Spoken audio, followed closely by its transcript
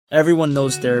Everyone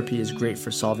knows therapy is great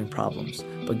for solving problems,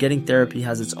 but getting therapy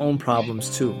has its own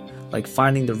problems too, like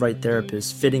finding the right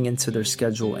therapist, fitting into their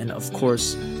schedule, and of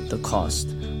course, the cost.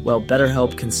 Well,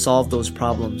 BetterHelp can solve those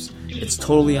problems. It's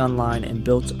totally online and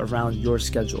built around your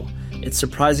schedule. It's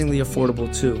surprisingly affordable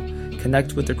too.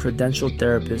 Connect with a credentialed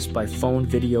therapist by phone,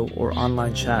 video, or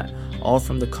online chat, all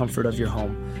from the comfort of your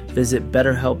home. Visit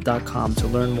BetterHelp.com to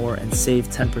learn more and save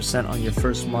 10% on your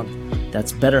first month.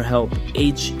 That's BetterHelp,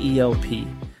 H-E-L-P.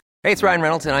 Hey, it's Ryan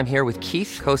Reynolds, and I'm here with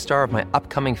Keith, co-star of my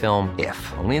upcoming film,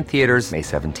 If, only in theaters May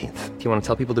 17th. Do you want to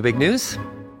tell people the big news?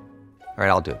 All right,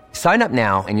 I'll do it. Sign up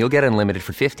now and you'll get unlimited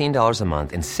for $15 a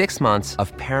month and 6 months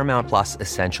of Paramount Plus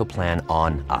Essential Plan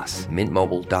on us.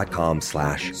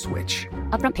 MintMobile.com/switch.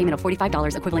 Upfront payment of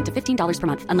 $45 equivalent to $15 per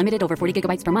month. Unlimited over 40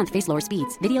 gigabytes per month. Face lower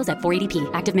speeds. Videos at 480p.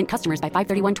 Active Mint customers by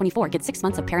 531.24 get 6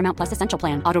 months of Paramount Plus Essential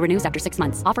Plan. Auto renews after 6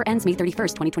 months. Offer ends May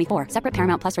 31st, 2024. Separate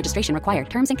Paramount Plus registration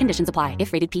required. Terms and conditions apply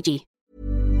if rated PG.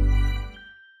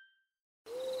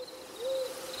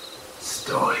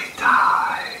 Story time.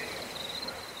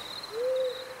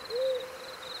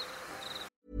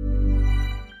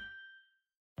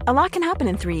 A lot can happen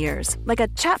in 3 years, like a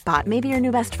chatbot may be your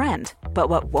new best friend. But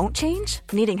what won't change?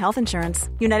 Needing health insurance.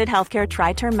 United Healthcare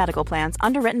Tri-Term Medical Plans,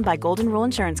 underwritten by Golden Rule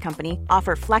Insurance Company,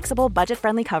 offer flexible,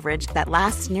 budget-friendly coverage that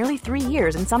lasts nearly 3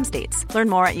 years in some states. Learn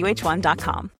more at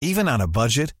uh1.com. Even on a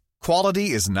budget,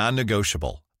 quality is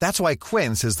non-negotiable. That's why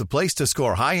Quince is the place to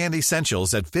score high-end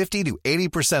essentials at 50 to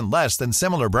 80% less than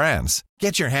similar brands.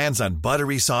 Get your hands on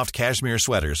buttery soft cashmere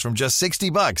sweaters from just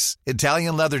 $60,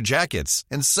 Italian leather jackets,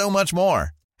 and so much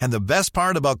more. And the best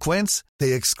part about Quince,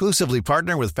 they exclusively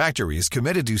partner with factories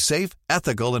committed to safe,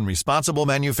 ethical, and responsible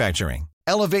manufacturing.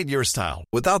 Elevate your style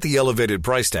without the elevated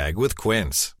price tag with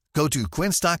Quince. Go to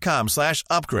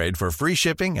quince.com/upgrade for free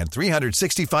shipping and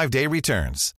 365-day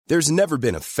returns. There's never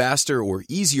been a faster or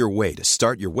easier way to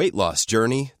start your weight loss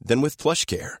journey than with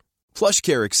PlushCare.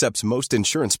 PlushCare accepts most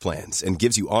insurance plans and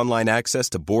gives you online access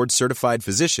to board-certified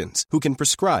physicians who can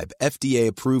prescribe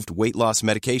FDA-approved weight loss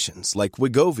medications like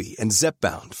Wegovy and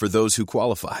Zepbound for those who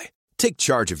qualify. Take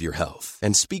charge of your health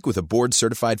and speak with a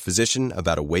board-certified physician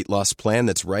about a weight loss plan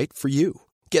that's right for you.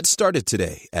 Get started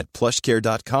today at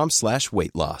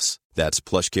plushcare.com/weight loss. That's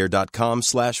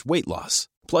plushcare.com/weight loss.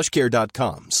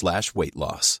 plushcare.com/weight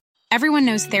loss. Everyone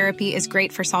knows therapy is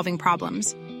great for solving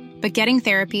problems. But getting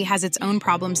therapy has its own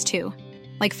problems too,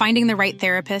 like finding the right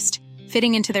therapist,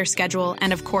 fitting into their schedule,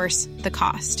 and of course, the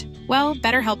cost. Well,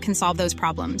 BetterHelp can solve those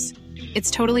problems.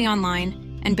 It's totally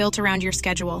online and built around your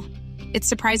schedule. It's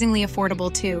surprisingly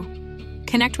affordable too.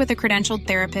 Connect with a credentialed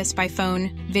therapist by phone,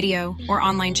 video, or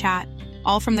online chat,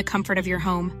 all from the comfort of your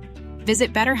home.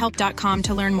 Visit BetterHelp.com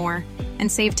to learn more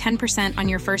and save 10% on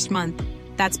your first month.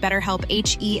 That's BetterHelp,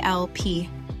 H-E-L-P.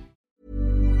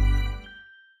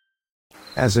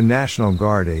 As a National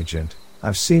Guard agent,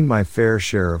 I've seen my fair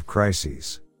share of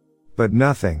crises. But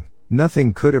nothing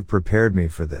could have prepared me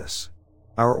for this.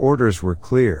 Our orders were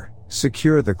clear: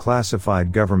 secure the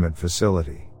classified government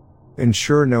facility.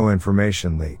 Ensure no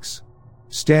information leaks.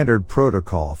 Standard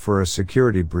protocol for a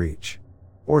security breach.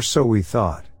 Or so we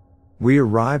thought. We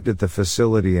arrived at the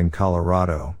facility in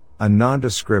Colorado, a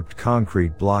nondescript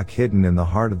concrete block hidden in the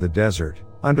heart of the desert,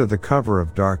 under the cover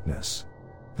of darkness.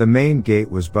 The main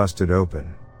gate was busted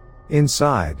open.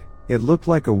 Inside, it looked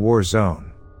like a war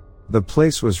zone. The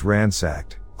place was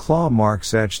ransacked, claw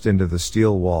marks etched into the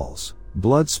steel walls,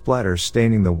 blood splatters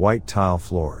staining the white tile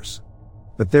floors.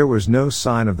 But there was no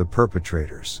sign of the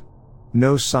perpetrators.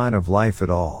 No sign of life at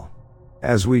all.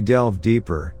 As we delved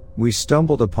deeper, we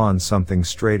stumbled upon something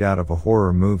straight out of a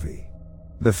horror movie.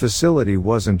 The facility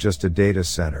wasn't just a data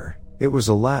center, it was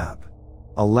a lab.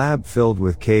 A lab filled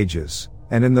with cages,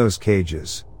 and in those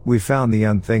cages, we found the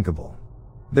unthinkable.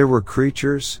 There were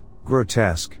creatures,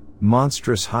 grotesque,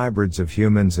 monstrous hybrids of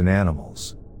humans and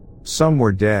animals. Some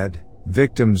were dead,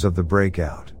 victims of the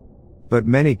breakout. But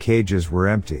many cages were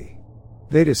empty.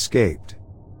 They'd escaped.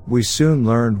 We soon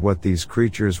learned what these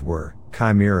creatures were: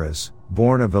 chimeras,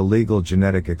 born of illegal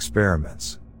genetic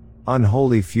experiments.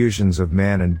 Unholy fusions of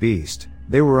man and beast.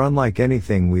 They were unlike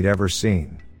anything we'd ever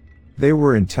seen. They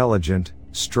were intelligent,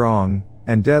 strong,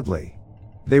 and deadly.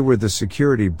 They were the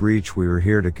security breach we were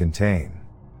here to contain.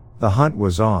 The hunt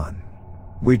was on.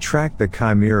 We tracked the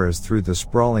chimeras through the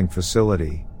sprawling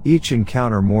facility, each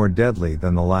encounter more deadly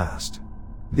than the last.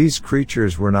 These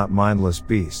creatures were not mindless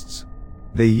beasts.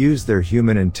 They used their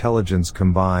human intelligence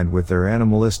combined with their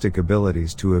animalistic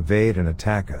abilities to evade and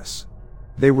attack us.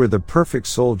 They were the perfect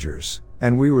soldiers,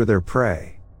 and we were their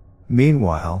prey.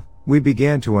 Meanwhile, we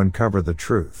began to uncover the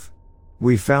truth.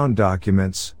 We found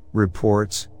documents,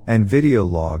 reports, and video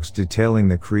logs detailing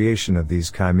the creation of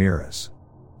these chimeras.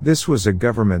 This was a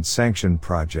government-sanctioned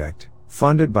project,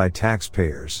 funded by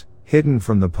taxpayers, hidden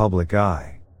from the public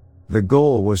eye. The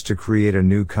goal was to create a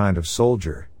new kind of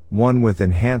soldier, one with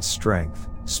enhanced strength,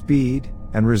 speed,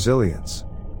 and resilience.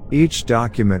 Each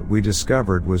document we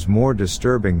discovered was more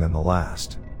disturbing than the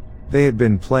last. They had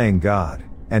been playing God,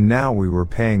 and now we were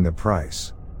paying the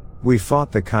price. We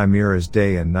fought the chimeras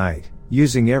day and night,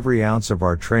 using every ounce of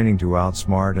our training to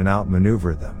outsmart and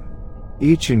outmaneuver them.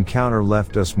 Each encounter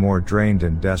left us more drained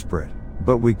and desperate,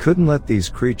 but we couldn't let these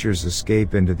creatures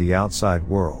escape into the outside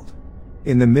world.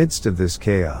 In the midst of this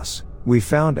chaos, we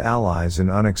found allies in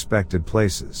unexpected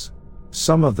places.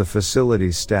 Some of the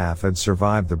facility's staff had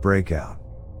survived the breakout.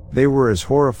 They were as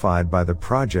horrified by the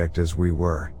project as we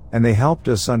were, and they helped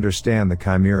us understand the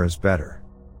chimeras better.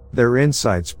 Their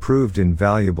insights proved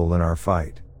invaluable in our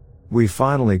fight. We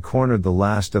finally cornered the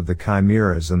last of the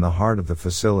chimeras in the heart of the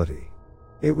facility.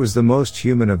 It was the most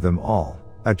human of them all,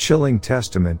 a chilling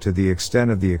testament to the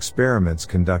extent of the experiments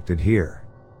conducted here.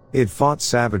 It fought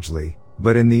savagely,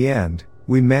 but in the end,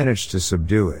 we managed to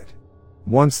subdue it.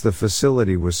 Once the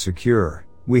facility was secure,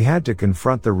 we had to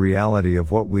confront the reality of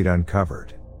what we'd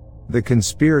uncovered. The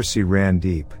conspiracy ran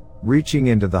deep, reaching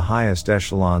into the highest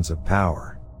echelons of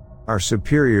power. Our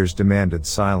superiors demanded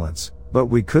silence, but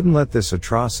we couldn't let this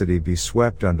atrocity be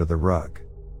swept under the rug.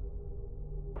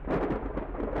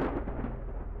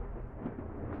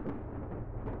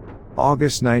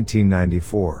 August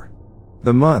 1994.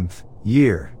 The month,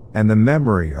 year, and the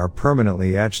memory are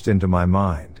permanently etched into my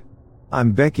mind.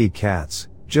 I'm Becky Katz,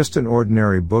 just an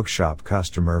ordinary bookshop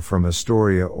customer from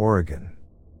Astoria, Oregon.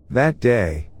 That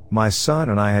day, my son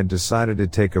and I had decided to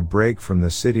take a break from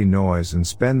the city noise and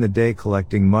spend the day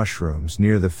collecting mushrooms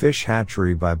near the fish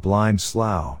hatchery by Blind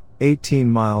Slough, 18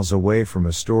 miles away from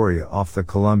Astoria off the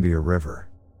Columbia River.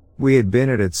 We had been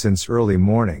at it since early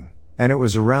morning, and it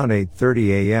was around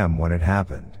 8:30 a.m. when it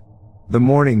happened. The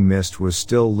morning mist was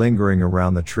still lingering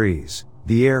around the trees,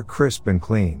 the air crisp and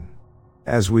clean.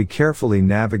 As we carefully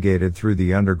navigated through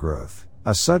the undergrowth,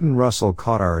 a sudden rustle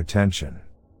caught our attention.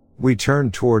 We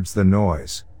turned towards the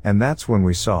noise, and that's when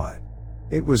we saw it.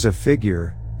 It was a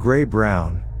figure,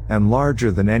 gray-brown, and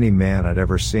larger than any man I'd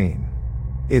ever seen.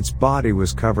 Its body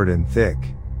was covered in thick,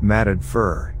 matted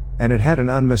fur, and it had an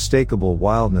unmistakable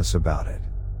wildness about it.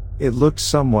 It looked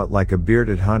somewhat like a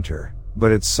bearded hunter,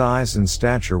 but its size and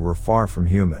stature were far from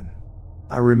human.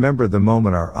 I remember the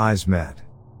moment our eyes met.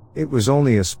 It was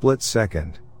only a split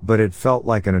second, but it felt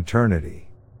like an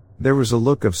eternity. There was a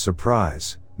look of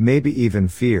surprise, maybe even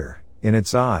fear, in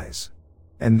its eyes.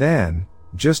 And then,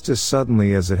 just as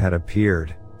suddenly as it had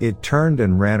appeared, it turned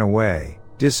and ran away,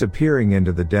 disappearing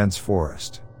into the dense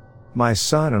forest. My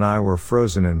son and I were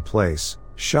frozen in place,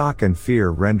 shock and fear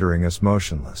rendering us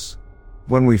motionless.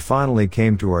 When we finally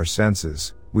came to our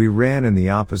senses, we ran in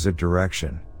the opposite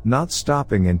direction, not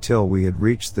stopping until we had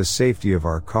reached the safety of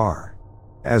our car.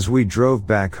 As we drove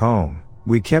back home,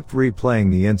 we kept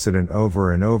replaying the incident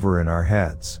over and over in our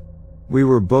heads. We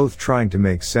were both trying to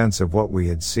make sense of what we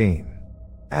had seen.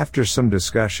 After some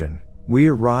discussion, we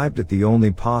arrived at the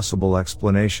only possible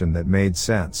explanation that made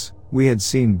sense. We had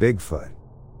seen Bigfoot.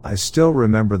 I still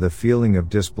remember the feeling of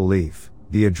disbelief,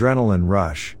 the adrenaline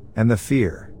rush, and the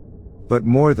fear. But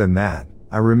more than that,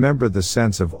 I remember the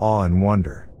sense of awe and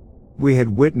wonder. We had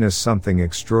witnessed something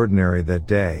extraordinary that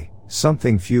day,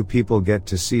 something few people get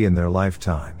to see in their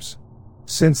lifetimes.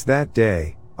 Since that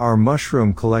day, our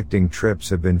mushroom collecting trips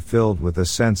have been filled with a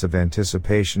sense of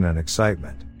anticipation and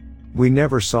excitement. We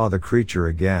never saw the creature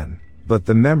again, but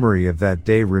the memory of that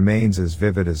day remains as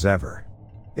vivid as ever.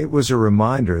 It was a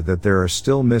reminder that there are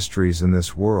still mysteries in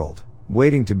this world,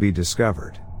 waiting to be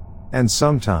discovered. And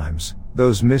sometimes,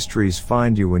 those mysteries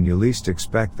find you when you least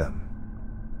expect them.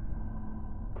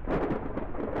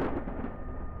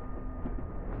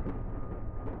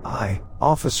 I,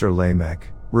 Officer Lamek,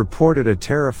 reported a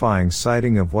terrifying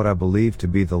sighting of what I believe to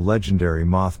be the legendary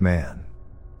Mothman.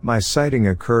 My sighting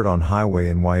occurred on highway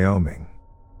in Wyoming.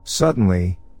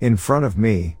 Suddenly, in front of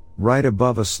me, right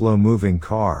above a slow-moving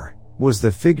car, was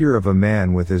the figure of a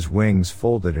man with his wings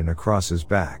folded in across his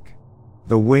back.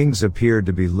 The wings appeared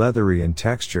to be leathery in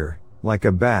texture, like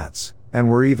a bat's, and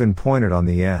were even pointed on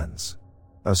the ends.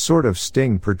 A sort of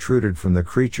sting protruded from the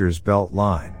creature's belt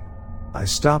line. I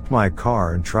stopped my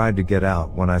car and tried to get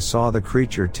out when I saw the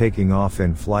creature taking off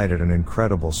in flight at an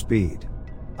incredible speed.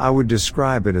 I would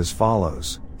describe it as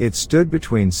follows. It stood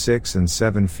between 6 and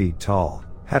 7 feet tall,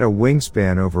 had a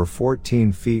wingspan over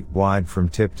 14 feet wide from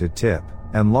tip to tip,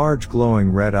 and large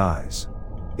glowing red eyes.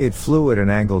 It flew at an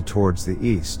angle towards the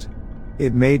east.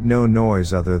 It made no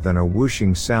noise other than a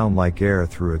whooshing sound like air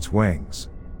through its wings.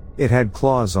 It had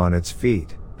claws on its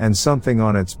feet, and something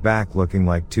on its back looking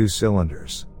like 2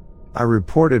 cylinders. I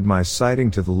reported my sighting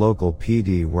to the local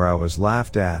PD, where I was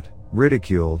laughed at,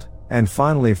 ridiculed, and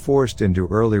finally forced into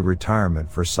early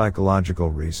retirement for psychological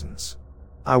reasons.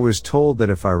 I was told that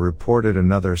if I reported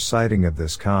another sighting of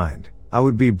this kind, I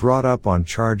would be brought up on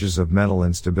charges of mental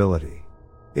instability.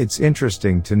 It's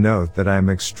interesting to note that I am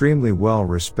extremely well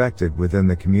respected within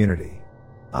the community.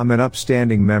 I'm an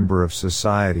upstanding member of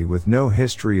society with no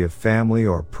history of family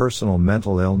or personal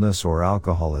mental illness or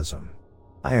alcoholism.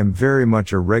 I am very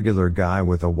much a regular guy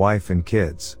with a wife and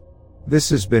kids. This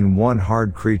has been one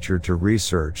hard creature to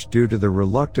research due to the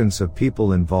reluctance of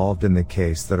people involved in the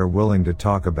case that are willing to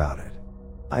talk about it.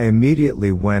 I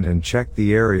immediately went and checked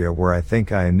the area where I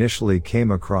think I initially came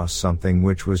across something,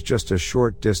 which was just a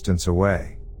short distance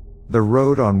away. The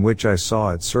road on which I saw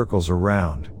it circles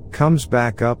around, comes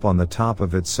back up on the top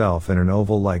of itself in an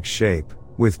oval-like shape,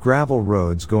 with gravel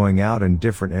roads going out in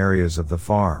different areas of the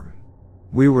farm.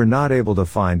 We were not able to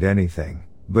find anything,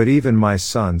 but even my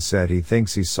son said he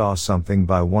thinks he saw something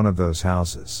by one of those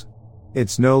houses.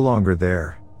 It's no longer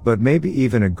there, but maybe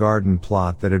even a garden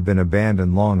plot that had been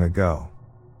abandoned long ago.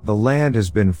 The land has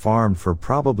been farmed for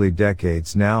probably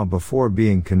decades now before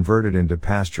being converted into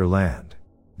pasture land.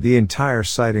 The entire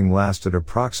sighting lasted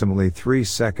approximately 3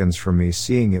 seconds from me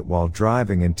seeing it while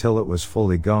driving until it was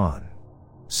fully gone.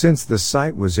 Since the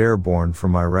sight was airborne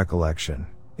from my recollection,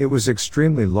 it was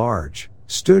extremely large,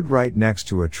 stood right next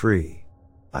to a tree.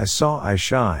 I saw eyes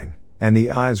shine, and the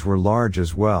eyes were large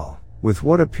as well, with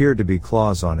what appeared to be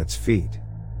claws on its feet.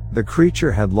 The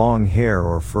creature had long hair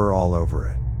or fur all over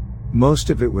it. Most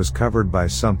of it was covered by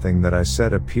something that I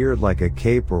said appeared like a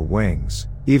cape or wings,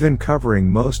 even covering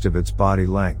most of its body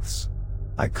lengths.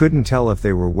 I couldn't tell if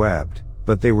they were webbed,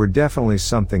 but they were definitely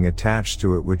something attached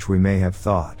to it, which we may have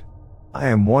thought. I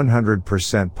am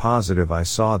 100% positive I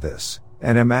saw this,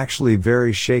 and am actually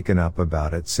very shaken up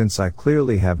about it since I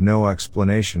clearly have no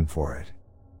explanation for it.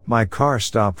 My car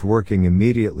stopped working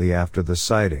immediately after the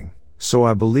sighting, so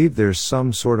I believe there's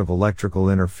some sort of electrical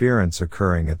interference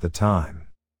occurring at the time.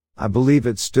 I believe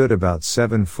it stood about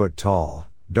 7 foot tall,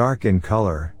 dark in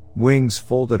color, wings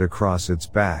folded across its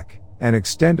back, and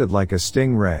extended like a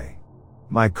stingray.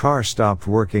 My car stopped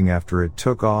working after it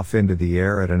took off into the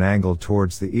air at an angle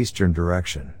towards the eastern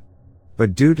direction.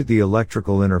 But due to the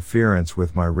electrical interference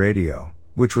with my radio,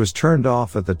 which was turned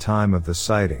off at the time of the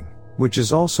sighting, which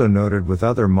is also noted with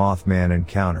other Mothman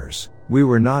encounters, we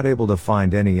were not able to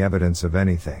find any evidence of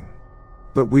anything.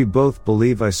 But we both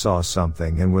believe I saw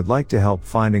something and would like to help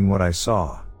finding what I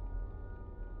saw.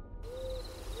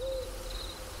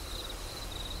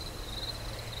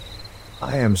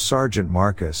 I am Sergeant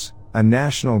Marcus, a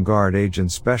National Guard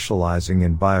agent specializing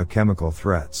in biochemical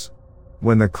threats.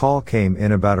 When the call came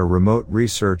in about a remote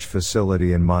research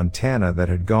facility in Montana that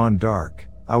had gone dark,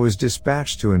 I was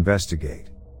dispatched to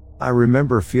investigate. I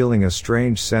remember feeling a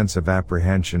strange sense of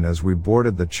apprehension as we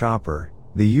boarded the chopper,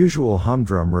 the usual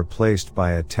humdrum replaced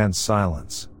by a tense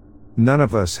silence. None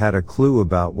of us had a clue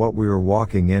about what we were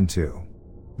walking into.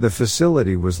 The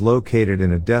facility was located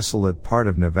in a desolate part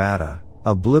of Nevada,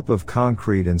 a blip of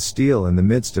concrete and steel in the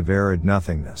midst of arid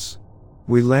nothingness.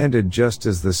 We landed just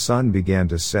as the sun began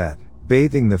to set,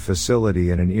 bathing the facility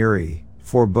in an eerie,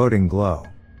 foreboding glow.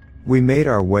 We made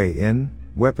our way in,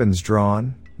 weapons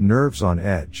drawn, nerves on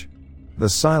edge. The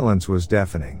silence was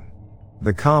deafening.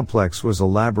 The complex was a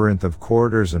labyrinth of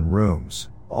corridors and rooms,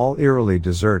 all eerily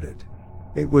deserted.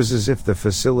 It was as if the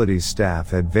facility's staff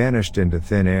had vanished into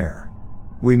thin air.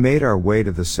 We made our way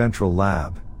to the central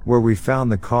lab, where we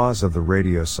found the cause of the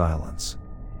radio silence.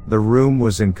 The room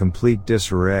was in complete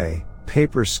disarray,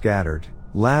 papers scattered,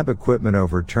 lab equipment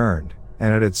overturned,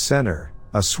 and at its center,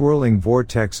 a swirling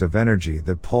vortex of energy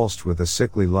that pulsed with a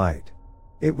sickly light.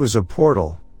 It was a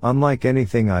portal, unlike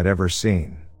anything I'd ever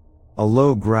seen. A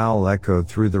low growl echoed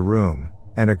through the room,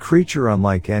 and a creature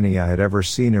unlike any I had ever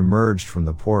seen emerged from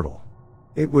the portal.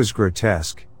 It was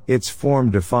grotesque, its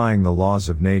form defying the laws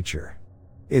of nature.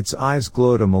 Its eyes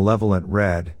glowed a malevolent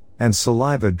red, and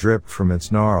saliva dripped from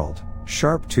its gnarled,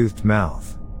 sharp-toothed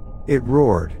mouth. It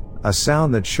roared, a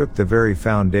sound that shook the very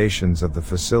foundations of the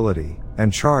facility,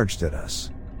 and charged at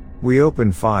us. We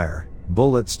opened fire,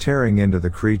 bullets tearing into the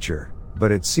creature,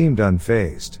 but it seemed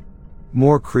unfazed.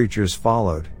 More creatures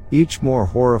followed, each more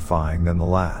horrifying than the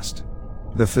last.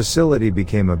 The facility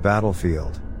became a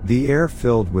battlefield, the air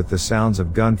filled with the sounds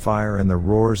of gunfire and the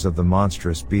roars of the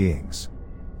monstrous beings.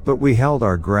 But we held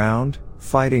our ground,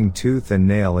 fighting tooth and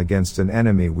nail against an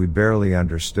enemy we barely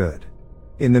understood.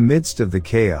 In the midst of the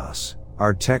chaos,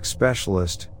 our tech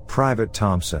specialist, Private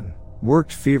Thompson,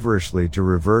 worked feverishly to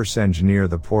reverse engineer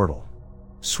the portal.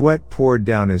 Sweat poured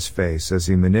down his face as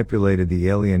he manipulated the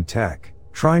alien tech,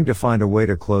 trying to find a way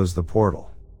to close the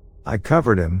portal. I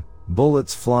covered him,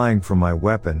 bullets flying from my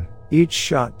weapon, each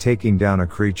shot taking down a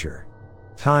creature.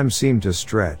 Time seemed to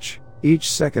stretch,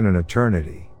 each second an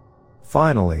eternity.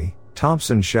 Finally,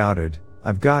 Thompson shouted,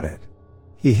 "I've got it."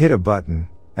 He hit a button,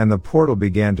 and the portal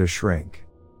began to shrink.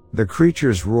 The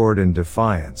creatures roared in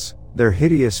defiance, their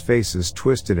hideous faces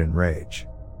twisted in rage.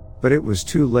 But it was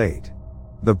too late.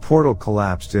 The portal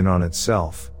collapsed in on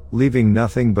itself, leaving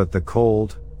nothing but the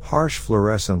cold, harsh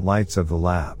fluorescent lights of the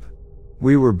lab.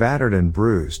 We were battered and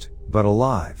bruised, but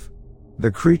alive.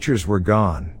 The creatures were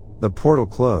gone, the portal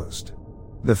closed.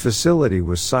 The facility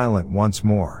was silent once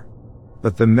more.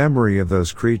 But the memory of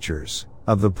those creatures,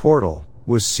 of the portal,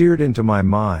 was seared into my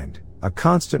mind, a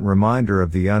constant reminder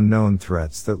of the unknown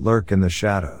threats that lurk in the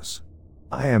shadows.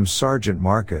 I am Sergeant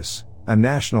Marcus, a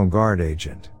National Guard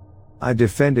agent. I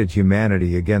defended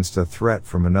humanity against a threat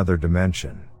from another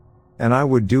dimension. And I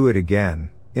would do it again,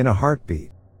 in a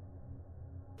heartbeat.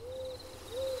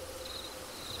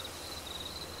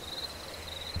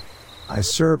 I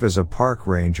serve as a park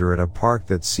ranger at a park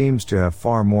that seems to have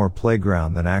far more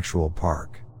playground than actual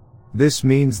park. This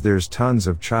means there's tons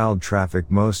of child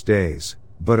traffic most days,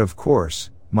 but of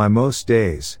course, my most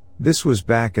days, this was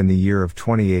back in the year of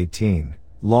 2018,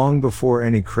 long before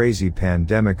any crazy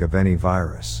pandemic of any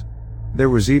virus. There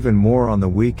was even more on the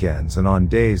weekends and on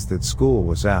days that school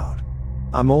was out.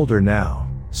 I'm older now,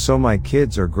 so my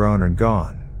kids are grown and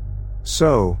gone.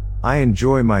 So, I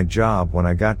enjoy my job when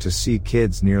I got to see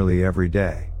kids nearly every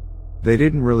day. They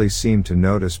didn't really seem to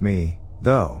notice me,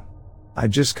 though. I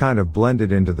just kind of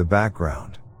blended into the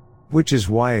background. Which is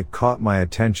why it caught my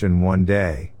attention one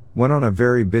day, when on a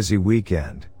very busy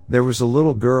weekend, there was a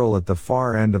little girl at the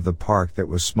far end of the park that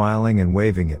was smiling and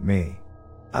waving at me.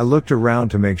 I looked around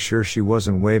to make sure she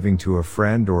wasn't waving to a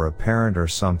friend or a parent or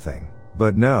something,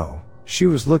 but no, she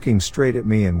was looking straight at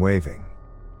me and waving.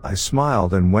 I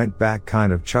smiled and went back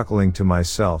kind of chuckling to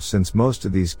myself since most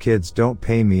of these kids don't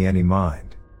pay me any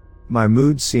mind. My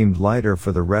mood seemed lighter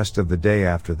for the rest of the day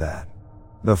after that.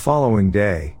 The following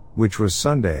day, which was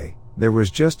Sunday, there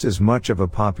was just as much of a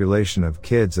population of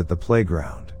kids at the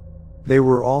playground. They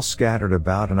were all scattered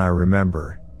about, and I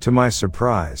remember, to my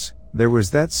surprise, there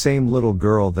was that same little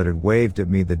girl that had waved at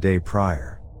me the day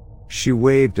prior. She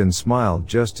waved and smiled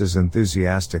just as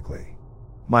enthusiastically.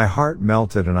 My heart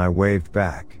melted and I waved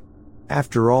back.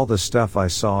 After all the stuff I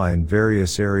saw in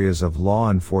various areas of law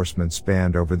enforcement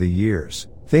spanned over the years,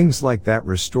 things like that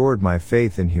restored my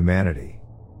faith in humanity.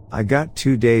 I got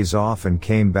 2 days off and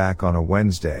came back on a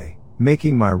Wednesday,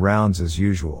 making my rounds as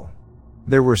usual.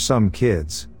 There were some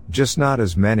kids, just not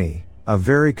as many, a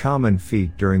very common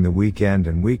feat during the weekend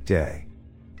and weekday.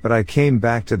 But I came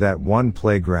back to that one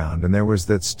playground and there was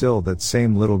that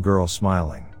same little girl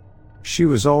smiling. She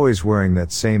was always wearing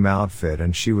that same outfit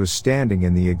and she was standing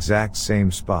in the exact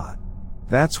same spot.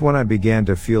 That's when I began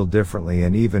to feel differently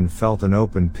and even felt an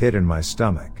open pit in my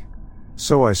stomach.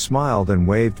 So I smiled and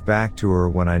waved back to her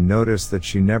when I noticed that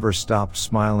she never stopped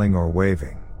smiling or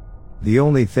waving. The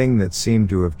only thing that seemed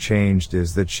to have changed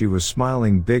is that she was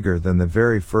smiling bigger than the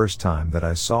very first time that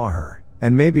I saw her,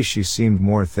 and maybe she seemed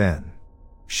more thin.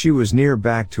 She was near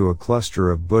back to a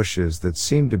cluster of bushes that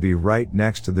seemed to be right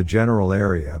next to the general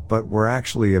area but were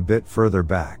actually a bit further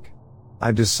back.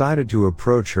 I decided to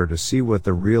approach her to see what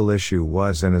the real issue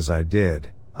was, and as I did,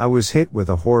 I was hit with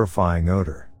a horrifying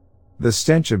odor. The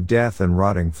stench of death and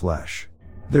rotting flesh.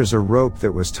 There's a rope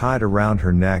that was tied around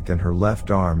her neck and her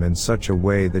left arm in such a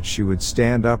way that she would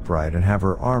stand upright and have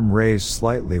her arm raised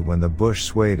slightly when the bush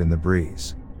swayed in the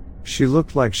breeze. She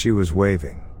looked like she was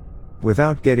waving.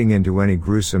 Without getting into any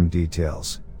gruesome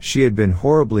details, she had been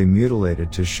horribly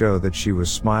mutilated to show that she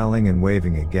was smiling and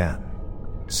waving again.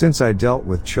 Since I dealt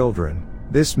with children,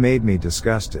 this made me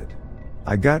disgusted.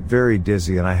 I got very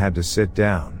dizzy and I had to sit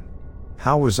down.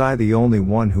 How was I the only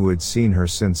one who had seen her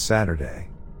since Saturday?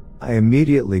 I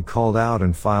immediately called out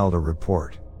and filed a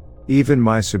report. Even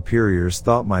my superiors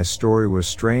thought my story was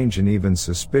strange and even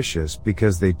suspicious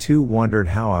because they too wondered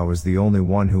how I was the only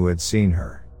one who had seen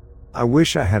her. I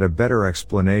wish I had a better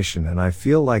explanation, and I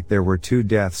feel like there were 2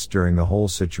 deaths during the whole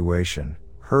situation,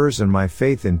 hers and my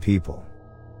faith in people.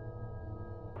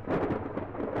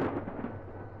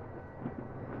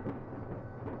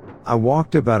 I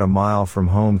walked about a mile from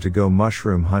home to go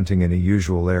mushroom hunting in a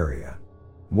usual area.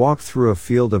 Walked through a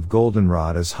field of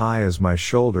goldenrod as high as my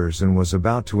shoulders and was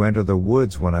about to enter the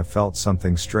woods when I felt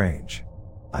something strange.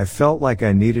 I felt like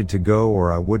I needed to go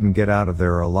or I wouldn't get out of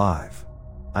there alive.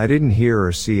 I didn't hear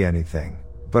or see anything,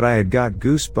 but I had got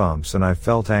goosebumps and I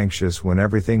felt anxious when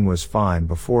everything was fine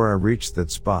before I reached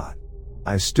that spot.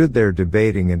 I stood there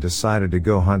debating and decided to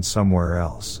go hunt somewhere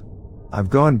else. I've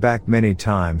gone back many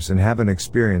times and haven't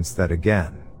experienced that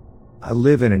again. I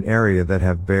live in an area that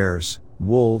have bears,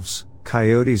 wolves,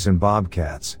 coyotes and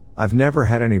bobcats. I've never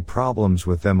had any problems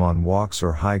with them on walks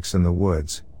or hikes in the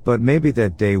woods, but maybe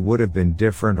that day would have been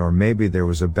different, or maybe there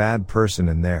was a bad person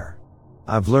in there.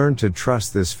 I've learned to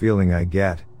trust this feeling I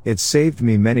get. It saved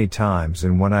me many times,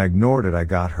 and when I ignored it I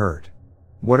got hurt.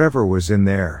 Whatever was in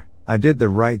there, I did the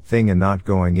right thing in not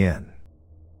going in.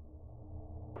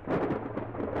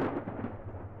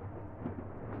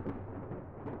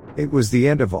 It was the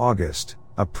end of August,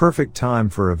 a perfect time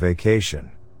for a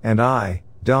vacation, and I,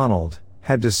 Donald,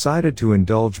 had decided to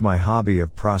indulge my hobby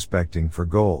of prospecting for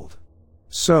gold.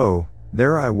 So,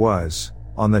 there I was,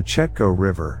 on the Chetco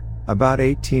River, about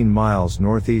 18 miles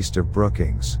northeast of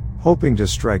Brookings, hoping to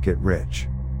strike it rich.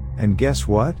 And guess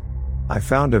what? I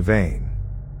found a vein.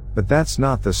 But that's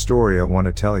not the story I want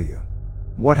to tell you.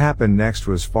 What happened next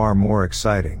was far more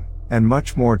exciting, and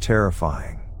much more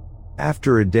terrifying.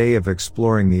 After a day of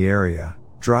exploring the area,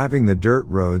 driving the dirt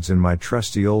roads in my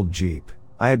trusty old Jeep,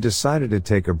 I had decided to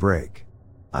take a break.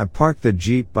 I parked the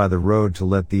Jeep by the road to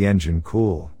let the engine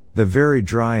cool, the very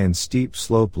dry and steep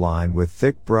slope line with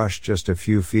thick brush just a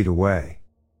few feet away.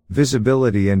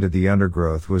 Visibility into the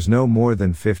undergrowth was no more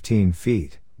than 15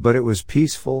 feet, but it was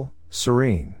peaceful,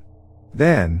 serene.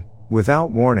 Then,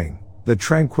 without warning, the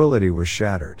tranquility was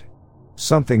shattered.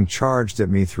 Something charged at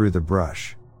me through the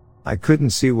brush. I couldn't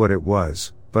see what it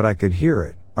was, but I could hear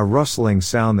it, a rustling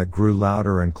sound that grew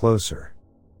louder and closer.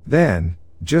 Then,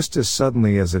 just as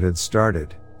suddenly as it had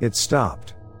started, it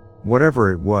stopped.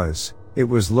 Whatever it was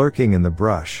lurking in the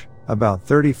brush, about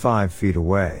 35 feet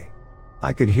away.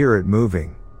 I could hear it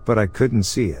moving, but I couldn't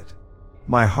see it.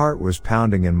 My heart was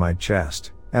pounding in my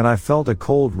chest, and I felt a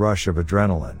cold rush of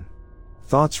adrenaline.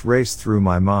 Thoughts raced through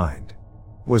my mind.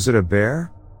 Was it a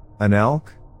bear? An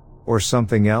elk? Or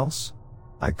something else?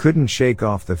 I couldn't shake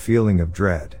off the feeling of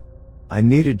dread. I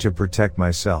needed to protect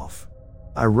myself.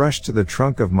 I rushed to the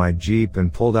trunk of my Jeep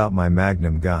and pulled out my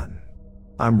Magnum gun.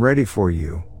 "I'm ready for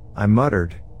you," I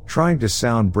muttered, trying to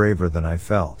sound braver than I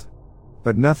felt.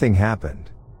 But nothing happened.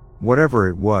 Whatever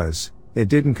it was, it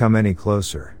didn't come any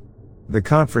closer. The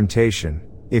confrontation,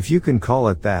 if you can call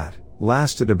it that,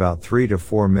 lasted about 3 to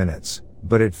 4 minutes,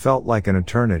 but it felt like an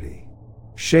eternity.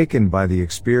 Shaken by the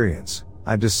experience,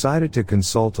 I decided to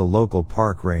consult a local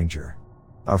park ranger.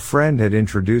 A friend had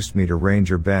introduced me to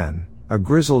Ranger Ben, a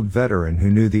grizzled veteran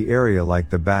who knew the area like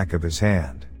the back of his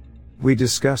hand. We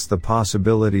discussed the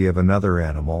possibility of another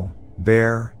animal,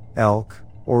 bear, elk,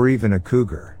 or even a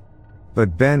cougar.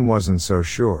 But Ben wasn't so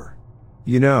sure.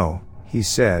 "You know," he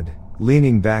said,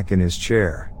 leaning back in his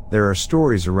chair, "there are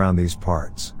stories around these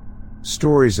parts.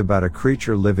 Stories about a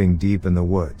creature living deep in the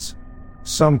woods.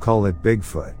 Some call it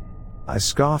Bigfoot." I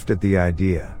scoffed at the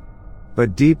idea.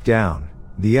 But deep down,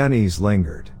 the unease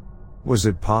lingered. Was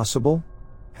it possible?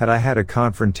 Had I had a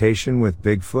confrontation with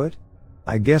Bigfoot?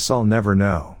 I guess I'll never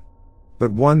know.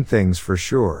 But one thing's for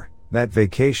sure, that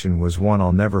vacation was one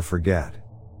I'll never forget.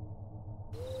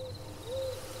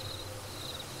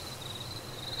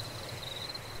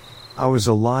 I was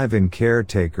a live-in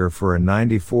caretaker for a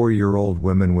 94-year-old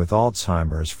woman with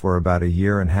Alzheimer's for about a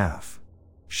year and a half.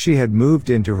 She had moved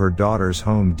into her daughter's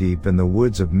home deep in the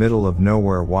woods of middle of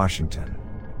nowhere, Washington.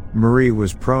 Marie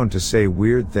was prone to say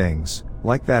weird things,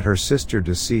 like that her sister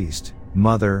deceased,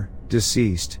 mother,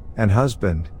 deceased, and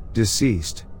husband,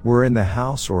 deceased, were in the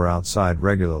house or outside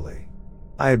regularly.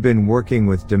 I had been working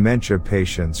with dementia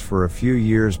patients for a few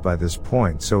years by this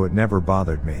point, so it never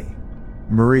bothered me.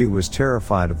 Marie was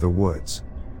terrified of the woods.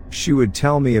 She would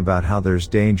tell me about how there's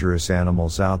dangerous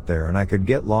animals out there and I could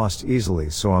get lost easily,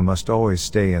 so I must always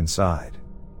stay inside.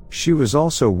 She was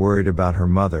also worried about her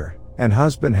mother and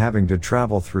husband having to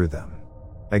travel through them.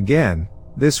 Again,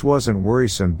 this wasn't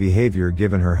worrisome behavior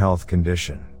given her health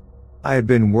condition. I had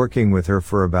been working with her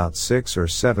for about 6 or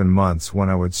 7 months when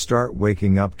I would start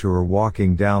waking up to her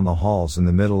walking down the halls in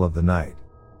the middle of the night.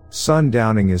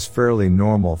 Sundowning is fairly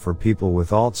normal for people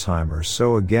with Alzheimer's,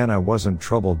 so again I wasn't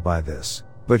troubled by this,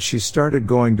 but she started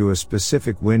going to a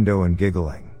specific window and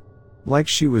giggling. Like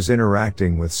she was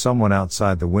interacting with someone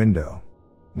outside the window.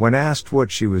 When asked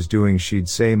what she was doing, she'd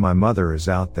say, "My mother is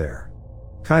out there."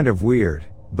 Kind of weird,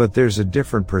 but there's a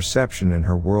different perception in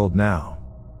her world now.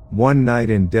 One night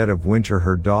in dead of winter,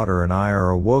 her daughter and I are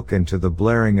awoken to the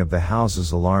blaring of the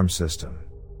house's alarm system.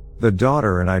 The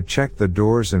daughter and I checked the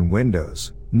doors and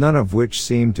windows, none of which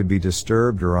seemed to be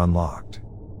disturbed or unlocked.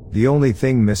 The only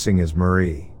thing missing is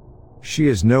Marie. She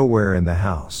is nowhere in the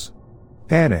house.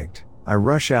 Panicked, I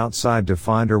rush outside to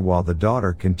find her while the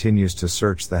daughter continues to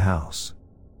search the house.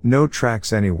 No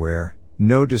tracks anywhere,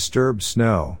 No disturbed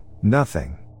snow,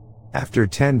 nothing. After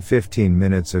 10-15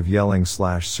 minutes of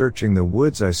yelling/searching the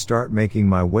woods, I start making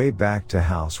my way back to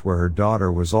house where her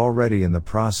daughter was already in the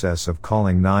process of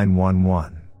calling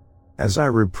 911. As I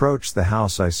approach the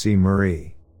house, I see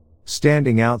Marie.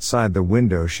 Standing outside the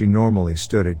window she normally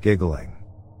stood at, giggling.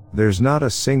 There's not a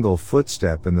single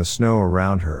footstep in the snow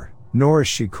around her, nor is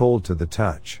she cold to the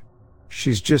touch.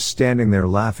 She's just standing there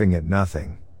laughing at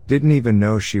nothing, didn't even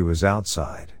know she was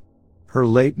outside. Her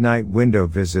late night window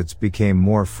visits became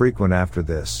more frequent after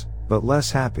this, but less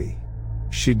happy.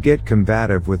 She'd get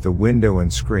combative with the window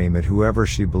and scream at whoever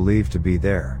she believed to be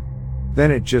there. Then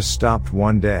it just stopped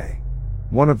one day.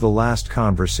 One of the last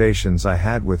conversations I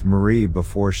had with Marie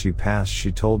before she passed, she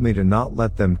told me to not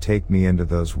let them take me into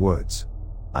those woods.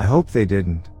 I hope they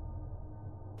didn't.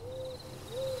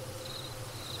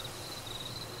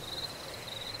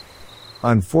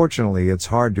 Unfortunately, it's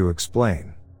hard to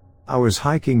explain. I was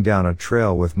hiking down a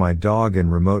trail with my dog in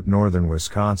remote northern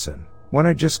Wisconsin, when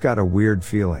I just got a weird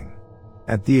feeling.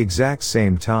 At the exact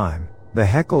same time, the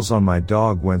hackles on my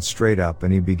dog went straight up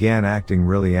and he began acting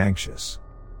really anxious.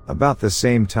 About the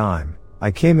same time,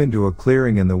 I came into a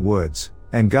clearing in the woods,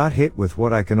 and got hit with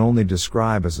what I can only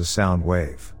describe as a sound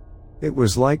wave. It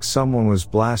was like someone was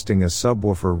blasting a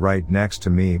subwoofer right next to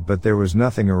me, but there was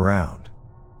nothing around.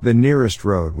 The nearest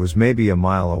road was maybe a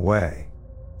mile away.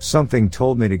 Something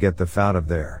told me to get the f out of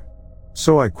there.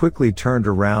 So I quickly turned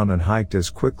around and hiked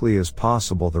as quickly as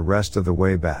possible the rest of the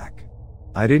way back.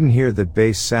 I didn't hear that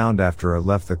bass sound after I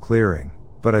left the clearing,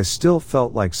 but I still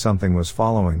felt like something was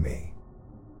following me.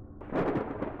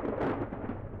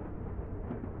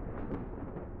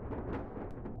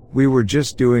 We were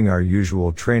just doing our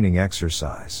usual training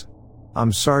exercise.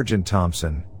 I'm Sergeant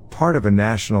Thompson, part of a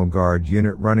National Guard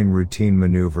unit running routine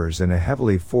maneuvers in a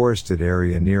heavily forested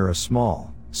area near a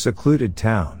small, secluded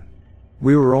town.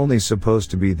 We were only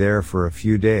supposed to be there for a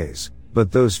few days,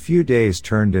 but those few days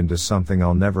turned into something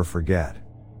I'll never forget.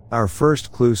 Our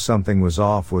first clue something was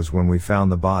off was when we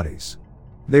found the bodies.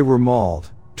 They were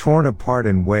mauled, torn apart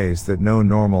in ways that no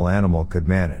normal animal could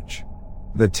manage.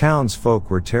 The townsfolk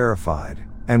were terrified,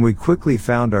 and we quickly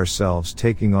found ourselves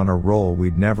taking on a role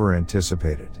we'd never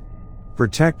anticipated.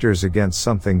 Protectors against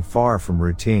something far from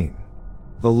routine.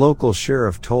 The local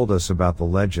sheriff told us about the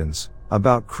legends,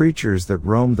 about creatures that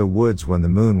roamed the woods when the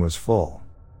moon was full.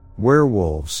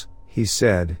 Werewolves, he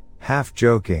said, half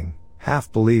joking,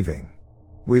 half believing.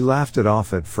 We laughed it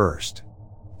off at first.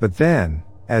 But then,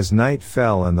 as night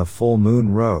fell and the full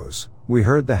moon rose, we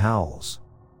heard the howls.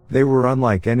 They were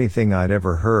unlike anything I'd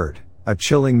ever heard, a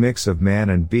chilling mix of man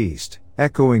and beast,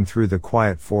 echoing through the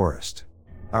quiet forest.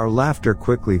 Our laughter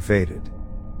quickly faded.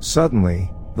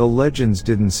 Suddenly, the legends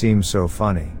didn't seem so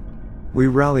funny. We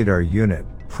rallied our unit,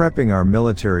 prepping our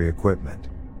military equipment.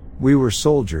 We were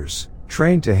soldiers,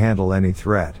 trained to handle any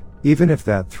threat, even if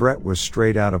that threat was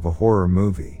straight out of a horror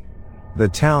movie. The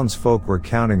townsfolk were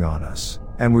counting on us,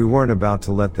 and we weren't about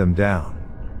to let them down.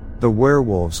 The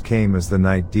werewolves came as the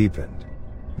night deepened.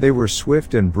 They were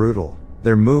swift and brutal,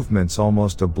 their movements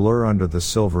almost a blur under the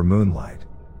silver moonlight.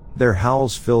 Their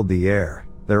howls filled the air,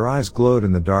 their eyes glowed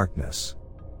in the darkness.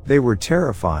 They were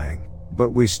terrifying, but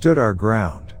we stood our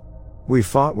ground. We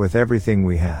fought with everything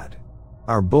we had.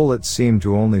 Our bullets seemed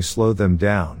to only slow them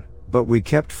down, but we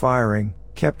kept firing,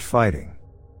 kept fighting.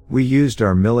 We used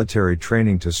our military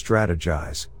training to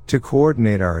strategize, to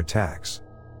coordinate our attacks.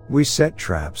 We set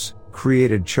traps,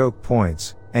 created choke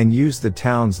points, and used the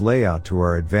town's layout to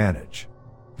our advantage.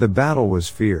 The battle was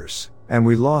fierce, and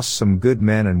we lost some good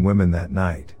men and women that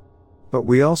night. But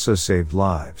we also saved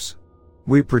lives.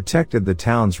 We protected the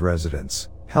town's residents,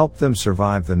 helped them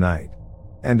survive the night.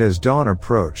 And as dawn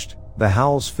approached, the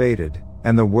howls faded,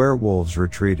 and the werewolves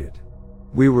retreated.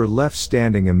 We were left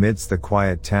standing amidst the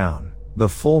quiet town, the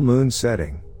full moon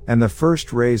setting, and the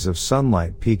first rays of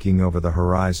sunlight peeking over the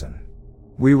horizon.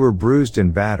 We were bruised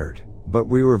and battered, but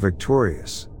we were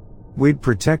victorious. We'd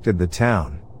protected the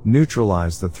town,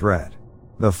 neutralized the threat.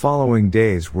 The following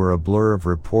days were a blur of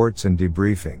reports and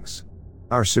debriefings.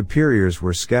 Our superiors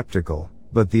were skeptical,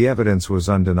 but the evidence was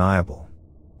undeniable.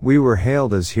 We were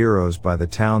hailed as heroes by the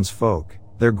townsfolk,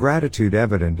 their gratitude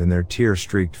evident in their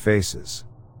tear-streaked faces.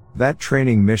 That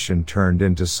training mission turned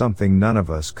into something none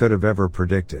of us could have ever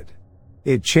predicted.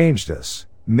 It changed us,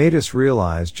 made us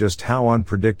realize just how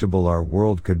unpredictable our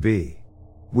world could be.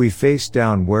 We faced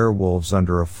down werewolves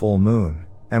under a full moon,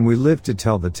 and we lived to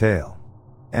tell the tale.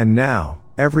 And now,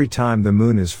 every time the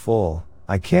moon is full,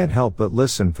 I can't help but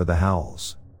listen for the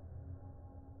howls.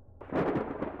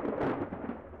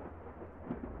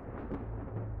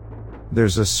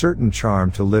 There's a certain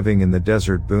charm to living in the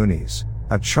desert boonies,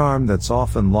 a charm that's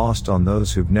often lost on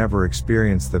those who've never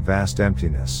experienced the vast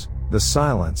emptiness, the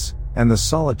silence, and the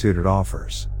solitude it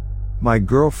offers. My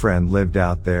girlfriend lived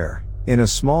out there, in a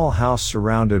small house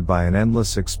surrounded by an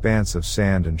endless expanse of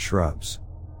sand and shrubs.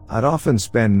 I'd often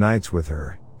spend nights with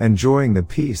her, enjoying the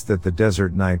peace that the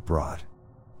desert night brought.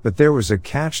 But there was a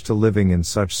catch to living in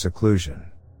such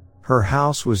seclusion. Her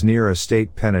house was near a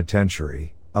state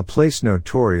penitentiary, a place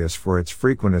notorious for its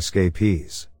frequent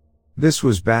escapees. This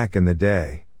was back in the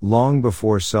day, long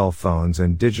before cell phones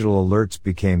and digital alerts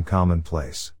became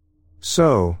commonplace.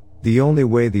 So, the only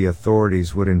way the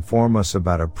authorities would inform us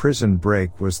about a prison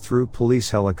break was through police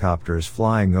helicopters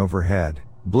flying overhead,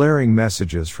 blaring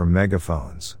messages from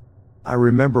megaphones. I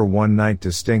remember one night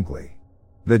distinctly.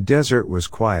 The desert was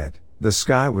quiet, the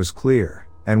sky was clear,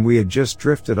 and we had just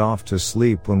drifted off to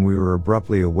sleep when we were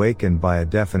abruptly awakened by a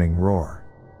deafening roar.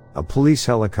 A police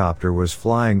helicopter was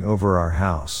flying over our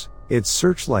house, its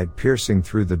searchlight piercing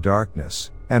through the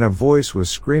darkness, and a voice was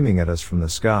screaming at us from the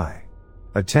sky.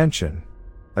 "Attention!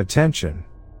 Attention!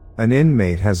 An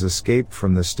inmate has escaped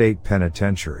from the state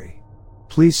penitentiary.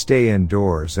 Please stay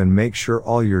indoors and make sure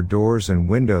all your doors and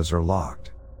windows are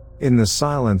locked." In the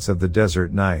silence of the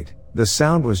desert night, the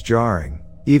sound was jarring,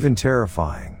 even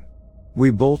terrifying.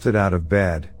 We bolted out of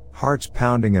bed, hearts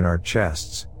pounding in our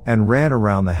chests, and ran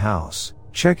around the house,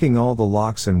 checking all the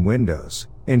locks and windows,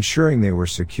 ensuring they were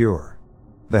secure.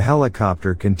 The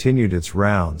helicopter continued its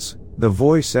rounds, the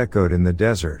voice echoed in the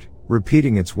desert,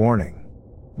 repeating its warning.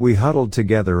 We huddled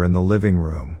together in the living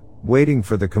room, waiting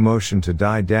for the commotion to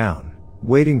die down,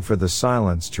 waiting for the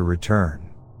silence to return.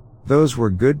 Those were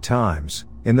good times,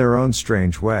 in their own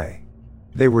strange way.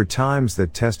 They were times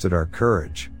that tested our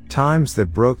courage, times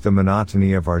that broke the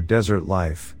monotony of our desert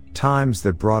life, times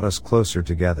that brought us closer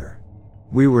together.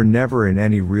 We were never in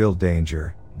any real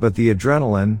danger, but the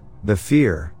adrenaline, the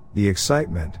fear, the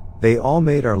excitement, they all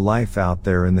made our life out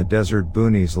there in the desert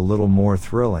boonies a little more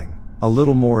thrilling, a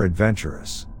little more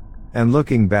adventurous. And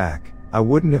looking back, I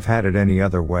wouldn't have had it any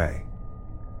other way.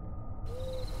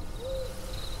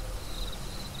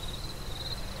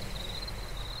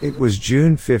 It was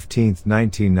June 15,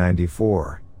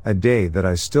 1994, a day that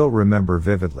I still remember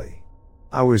vividly.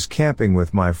 I was camping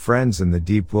with my friends in the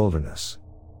deep wilderness.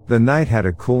 The night had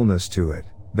a coolness to it,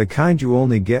 the kind you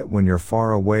only get when you're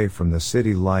far away from the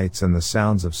city lights and the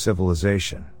sounds of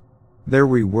civilization. There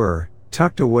we were,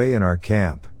 tucked away in our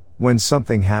camp, when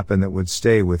something happened that would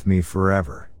stay with me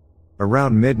forever.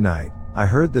 Around midnight, I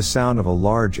heard the sound of a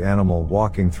large animal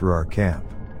walking through our camp.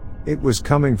 It was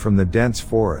coming from the dense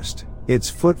forest, its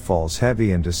footfalls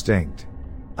heavy and distinct.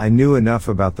 I knew enough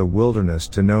about the wilderness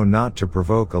to know not to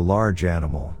provoke a large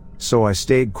animal, so I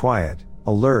stayed quiet,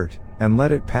 alert, and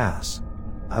let it pass.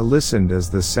 I listened as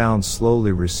the sound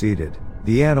slowly receded,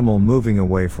 the animal moving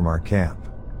away from our camp.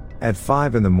 At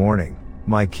 5 a.m,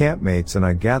 my campmates and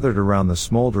I gathered around the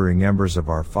smoldering embers of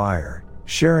our fire,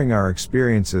 sharing our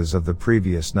experiences of the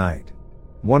previous night.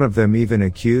 One of them even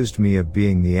accused me of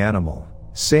being the animal,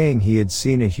 saying he had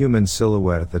seen a human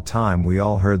silhouette at the time we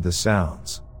all heard the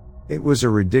sounds. It was a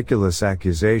ridiculous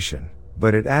accusation,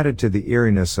 but it added to the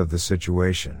eeriness of the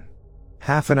situation.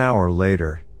 Half an hour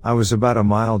later, I was about a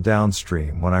mile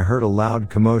downstream when I heard a loud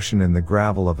commotion in the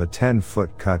gravel of a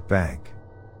 10-foot cut bank.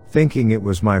 Thinking it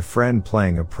was my friend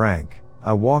playing a prank,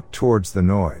 I walked towards the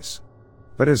noise.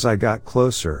 But as I got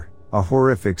closer, a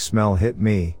horrific smell hit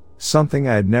me, something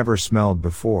I had never smelled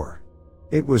before.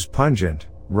 It was pungent,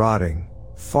 rotting,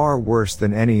 far worse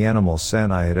than any animal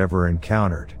scent I had ever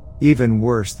encountered, even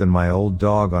worse than my old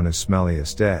dog on his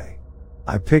smelliest day.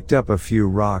 I picked up a few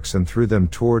rocks and threw them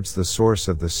towards the source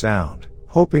of the sound,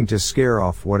 hoping to scare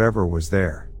off whatever was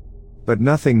there. But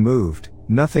nothing moved,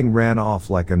 nothing ran off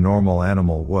like a normal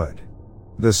animal would.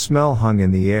 The smell hung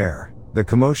in the air, the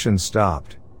commotion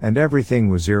stopped, and everything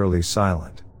was eerily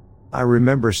silent. I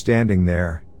remember standing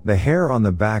there, the hair on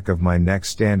the back of my neck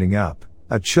standing up,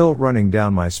 a chill running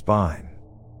down my spine.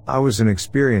 I was an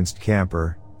experienced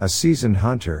camper, a seasoned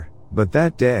hunter, but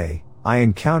that day, I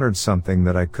encountered something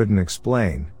that I couldn't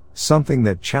explain, something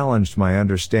that challenged my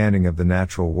understanding of the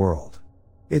natural world.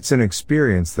 It's an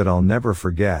experience that I'll never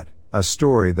forget, a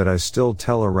story that I still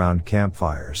tell around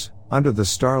campfires, under the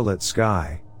starlit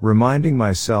sky, reminding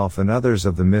myself and others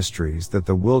of the mysteries that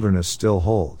the wilderness still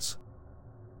holds.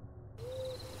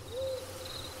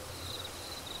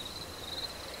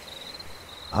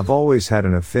 I've always had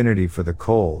an affinity for the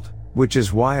cold, which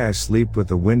is why I sleep with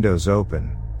the windows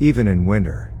open, even in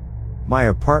winter. My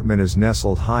apartment is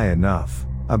nestled high enough,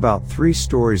 about 3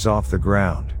 stories off the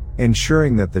ground,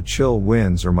 ensuring that the chill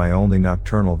winds are my only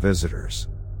nocturnal visitors.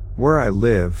 Where I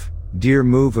live, deer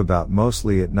move about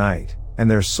mostly at night, and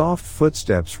their soft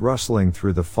footsteps rustling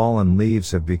through the fallen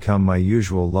leaves have become my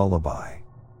usual lullaby.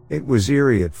 It was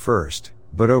eerie at first,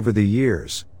 but over the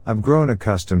years, I've grown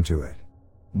accustomed to it.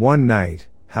 One night,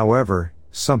 however,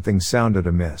 something sounded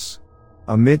amiss.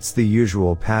 Amidst the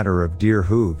usual patter of deer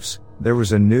hooves, there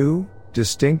was a new,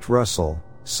 distinct rustle,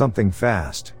 something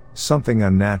fast, something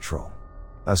unnatural.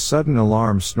 A sudden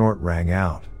alarm snort rang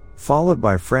out, followed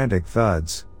by frantic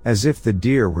thuds, as if the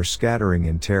deer were scattering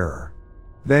in terror.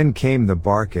 Then came the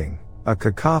barking, a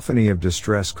cacophony of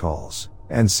distress calls,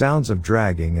 and sounds of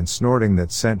dragging and snorting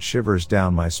that sent shivers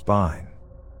down my spine.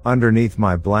 Underneath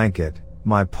my blanket,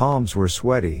 my palms were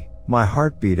sweaty, my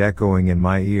heartbeat echoing in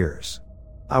my ears.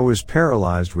 I was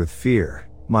paralyzed with fear,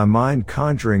 my mind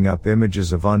conjuring up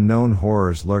images of unknown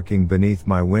horrors lurking beneath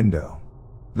my window.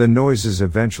 The noises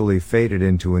eventually faded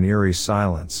into an eerie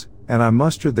silence, and I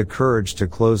mustered the courage to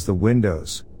close the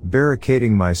windows,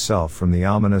 barricading myself from the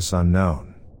ominous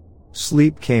unknown.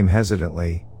 Sleep came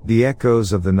hesitantly, the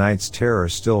echoes of the night's terror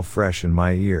still fresh in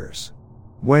my ears.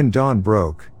 When dawn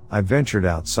broke, I ventured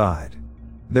outside.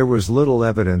 There was little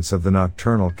evidence of the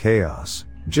nocturnal chaos,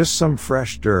 just some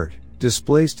fresh dirt,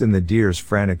 displaced in the deer's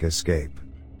frantic escape.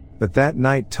 But that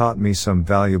night taught me some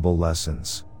valuable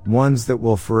lessons, ones that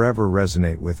will forever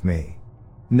resonate with me.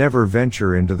 Never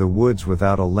venture into the woods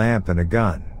without a lamp and a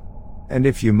gun. And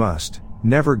if you must,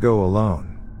 never go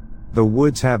alone. The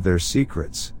woods have their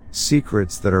secrets,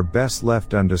 secrets that are best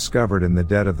left undiscovered in the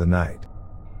dead of the night.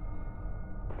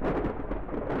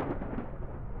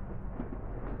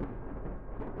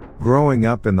 Growing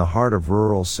up in the heart of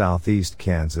rural southeast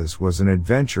Kansas was an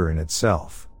adventure in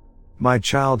itself. My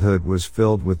childhood was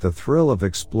filled with the thrill of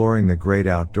exploring the great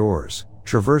outdoors,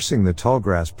 traversing the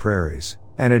tallgrass prairies,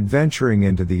 and adventuring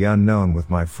into the unknown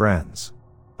with my friends.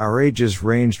 Our ages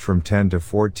ranged from 10 to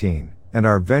 14, and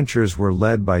our ventures were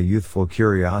led by youthful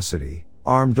curiosity,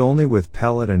 armed only with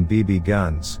pellet and BB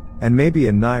guns, and maybe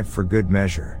a knife for good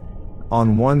measure.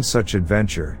 On one such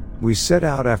adventure, we set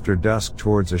out after dusk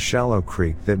towards a shallow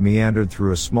creek that meandered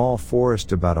through a small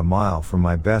forest about a mile from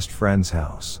my best friend's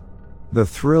house. The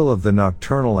thrill of the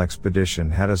nocturnal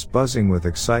expedition had us buzzing with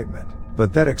excitement,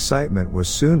 but that excitement was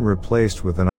soon replaced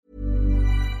with an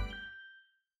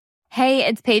Hey,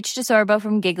 it's Paige DeSorbo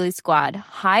from Giggly Squad.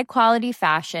 High quality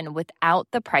fashion without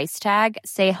the price tag.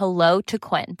 Say hello to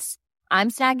Quince. I'm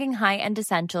snagging high-end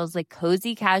essentials like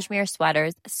cozy cashmere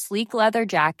sweaters, sleek leather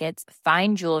jackets,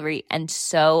 fine jewelry, and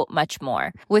so much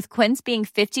more. With Quince being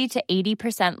 50 to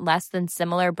 80% less than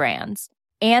similar brands.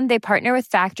 And they partner with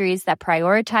factories that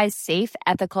prioritize safe,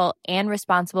 ethical, and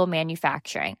responsible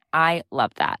manufacturing. I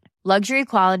love that. Luxury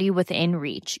quality within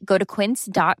reach. Go to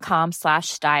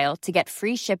quince.com/style to get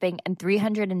free shipping and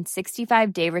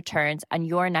 365-day returns on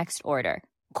your next order.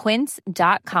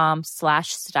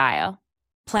 Quince.com/style.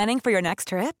 Planning for your next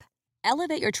trip?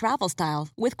 Elevate your travel style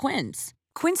with Quince.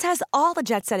 Quince has all the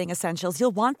jet-setting essentials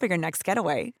you'll want for your next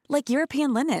getaway, like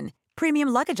European linen, premium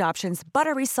luggage options,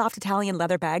 buttery soft Italian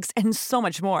leather bags, and so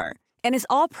much more. And is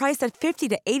all priced at 50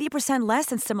 to 80% less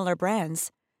than similar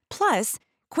brands. Plus,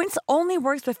 Quince only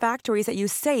works with factories that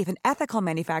use safe and ethical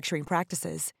manufacturing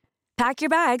practices. Pack your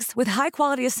bags with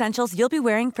high-quality essentials you'll be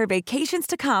wearing for vacations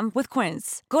to come with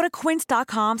Quince. Go to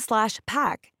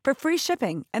quince.com/pack for free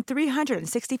shipping and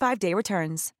 365-day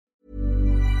returns.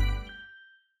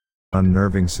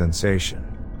 Unnerving sensation.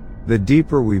 The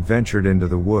deeper we ventured into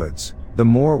the woods, the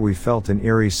more we felt an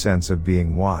eerie sense of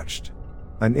being watched.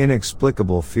 An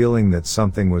inexplicable feeling that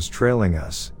something was trailing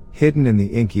us, hidden in the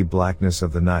inky blackness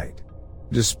of the night.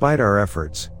 Despite our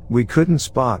efforts, we couldn't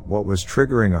spot what was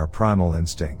triggering our primal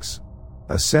instincts.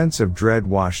 A sense of dread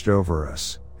washed over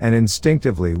us, and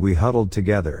instinctively we huddled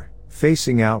together,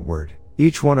 facing outward,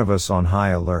 each one of us on high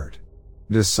alert.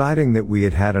 Deciding that we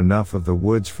had had enough of the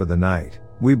woods for the night,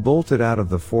 we bolted out of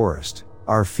the forest,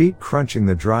 our feet crunching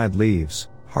the dried leaves,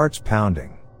 hearts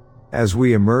pounding. As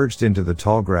we emerged into the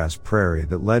tallgrass prairie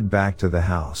that led back to the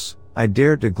house, I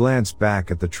dared to glance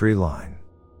back at the tree line.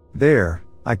 There,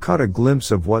 I caught a glimpse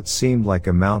of what seemed like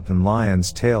a mountain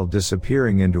lion's tail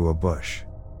disappearing into a bush.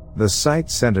 The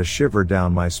sight sent a shiver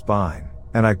down my spine,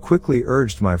 and I quickly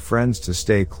urged my friends to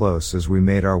stay close as we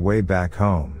made our way back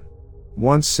home.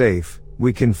 Once safe,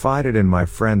 we confided in my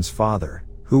friend's father,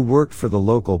 who worked for the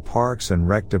local Parks and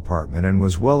Rec department and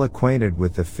was well acquainted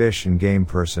with the fish and game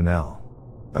personnel.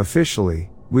 Officially,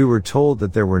 we were told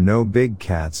that there were no big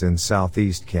cats in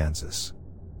southeast Kansas.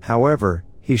 However,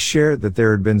 he shared that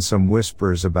there had been some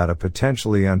whispers about a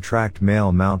potentially untracked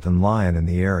male mountain lion in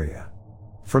the area.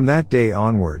 From that day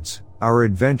onwards, our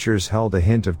adventures held a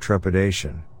hint of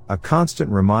trepidation, a constant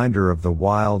reminder of the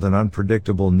wild and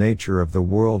unpredictable nature of the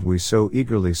world we so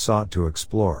eagerly sought to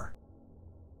explore.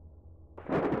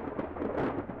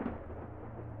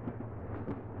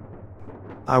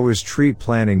 I was tree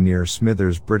planting near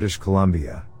Smithers, British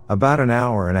Columbia, about an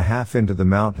hour and a half into the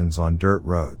mountains on dirt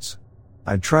roads.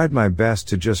 I tried my best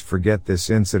to just forget this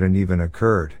incident even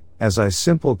occurred, as I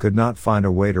simply could not find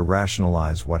a way to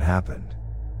rationalize what happened.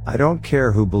 I don't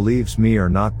care who believes me or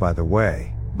not, by the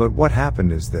way, but what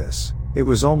happened is this. It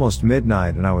was almost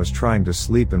midnight and I was trying to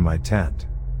sleep in my tent.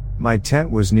 My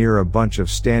tent was near a bunch of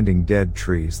standing dead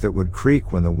trees that would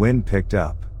creak when the wind picked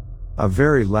up. A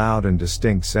very loud and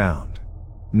distinct sound.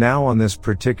 Now on this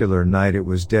particular night it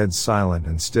was dead silent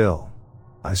and still.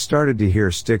 I started to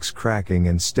hear sticks cracking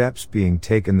and steps being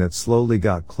taken that slowly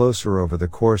got closer over the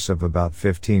course of about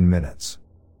 15 minutes.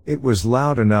 It was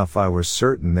loud enough I was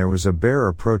certain there was a bear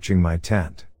approaching my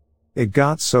tent. It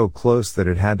got so close that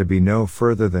it had to be no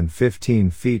further than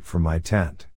 15 feet from my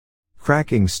tent.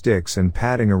 Cracking sticks and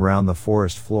padding around the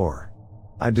forest floor.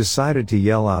 I decided to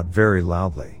yell out very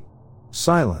loudly.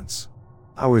 Silence.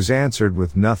 I was answered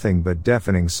with nothing but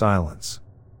deafening silence.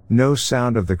 No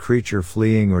sound of the creature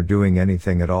fleeing or doing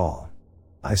anything at all.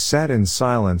 I sat in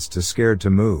silence, too scared to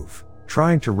move,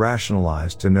 trying to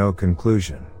rationalize to no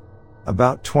conclusion.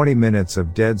 About 20 minutes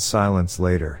of dead silence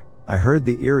later, I heard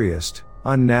the eeriest,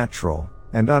 unnatural,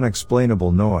 and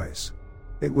unexplainable noise.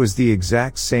 It was the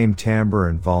exact same timbre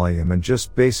and volume and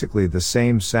just basically the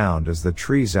same sound as the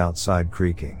trees outside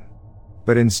creaking.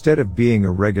 But instead of being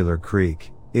a regular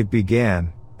creak, it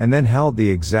began, and then held the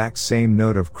exact same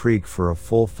note of creak for a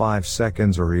full 5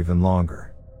 seconds or even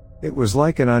longer. It was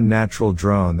like an unnatural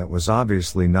drone that was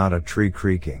obviously not a tree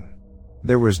creaking.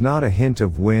 There was not a hint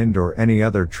of wind or any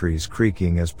other trees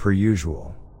creaking as per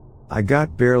usual. I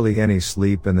got barely any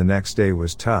sleep and the next day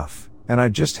was tough, and I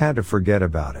just had to forget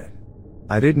about it.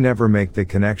 I didn't ever make the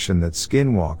connection that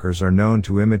skinwalkers are known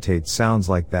to imitate sounds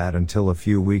like that until a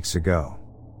few weeks ago.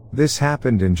 This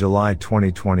happened in July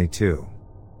 2022.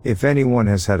 If anyone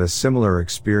has had a similar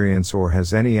experience or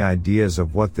has any ideas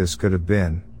of what this could have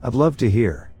been, I'd love to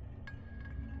hear.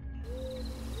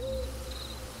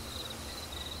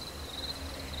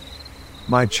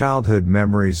 My childhood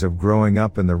memories of growing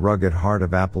up in the rugged heart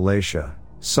of Appalachia,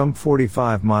 some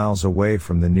 45 miles away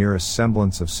from the nearest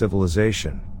semblance of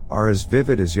civilization, are as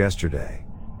vivid as yesterday.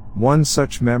 One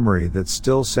such memory that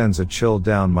still sends a chill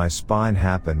down my spine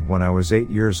happened when I was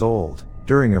 8 years old,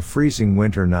 during a freezing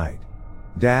winter night.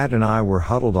 Dad and I were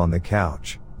huddled on the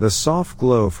couch, the soft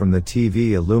glow from the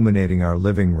TV illuminating our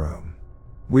living room.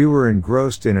 We were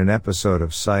engrossed in an episode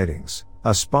of Sightings,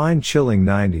 a spine-chilling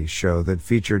 90s show that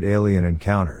featured alien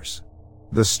encounters.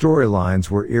 The storylines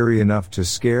were eerie enough to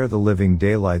scare the living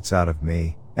daylights out of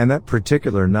me, and that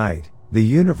particular night, the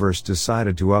universe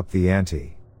decided to up the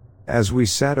ante. As we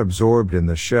sat absorbed in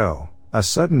the show, a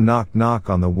sudden knock-knock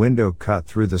on the window cut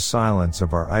through the silence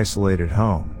of our isolated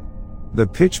home. The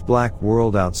pitch-black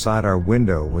world outside our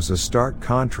window was a stark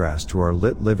contrast to our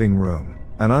lit living room,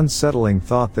 an unsettling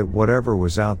thought that whatever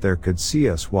was out there could see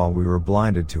us while we were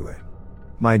blinded to it.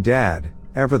 My dad,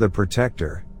 ever the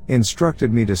protector,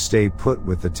 instructed me to stay put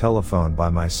with the telephone by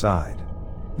my side.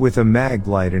 With a mag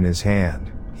light in his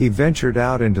hand, he ventured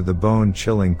out into the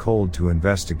bone-chilling cold to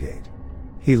investigate.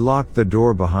 He locked the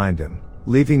door behind him,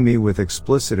 leaving me with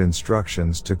explicit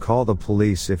instructions to call the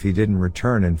police if he didn't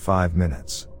return in 5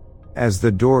 minutes. As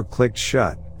the door clicked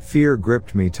shut, fear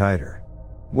gripped me tighter.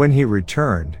 When he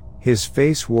returned, his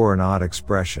face wore an odd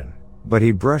expression, but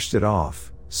he brushed it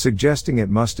off, suggesting it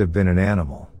must have been an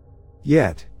animal.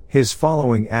 Yet, his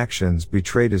following actions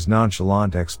betrayed his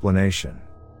nonchalant explanation.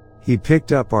 He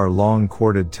picked up our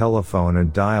long-corded telephone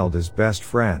and dialed his best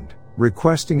friend,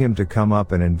 requesting him to come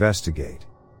up and investigate.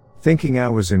 Thinking I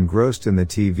was engrossed in the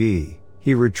TV,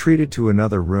 he retreated to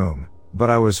another room, but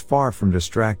I was far from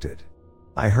distracted.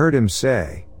 I heard him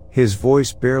say, his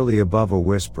voice barely above a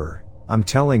whisper, "I'm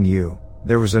telling you,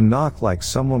 there was a knock like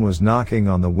someone was knocking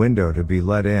on the window to be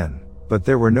let in, but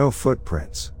there were no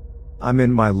footprints." I'm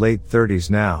in my late 30s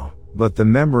now, but the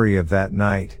memory of that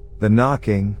night, the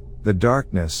knocking, the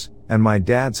darkness, and my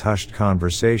dad's hushed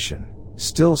conversation,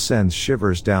 still sends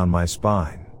shivers down my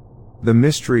spine. The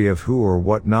mystery of who or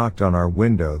what knocked on our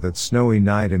window that snowy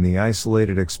night in the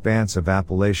isolated expanse of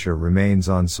Appalachia remains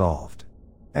unsolved.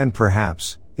 And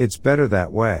perhaps, it's better that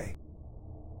way.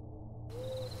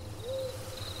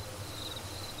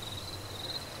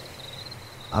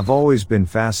 I've always been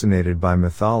fascinated by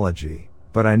mythology,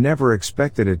 but I never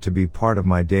expected it to be part of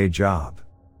my day job.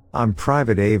 I'm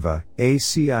Private Ava, a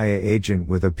CIA agent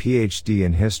with a PhD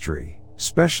in history,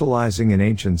 specializing in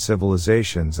ancient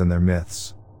civilizations and their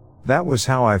myths. That was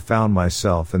how I found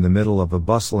myself in the middle of a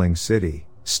bustling city,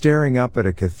 staring up at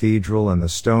a cathedral and the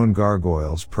stone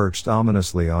gargoyles perched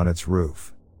ominously on its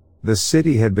roof. The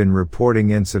city had been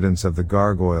reporting incidents of the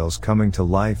gargoyles coming to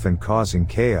life and causing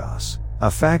chaos,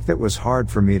 a fact that was hard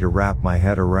for me to wrap my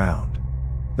head around.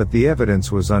 But the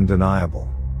evidence was undeniable.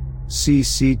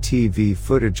 CCTV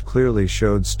footage clearly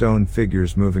showed stone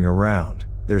figures moving around,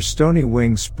 their stony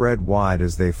wings spread wide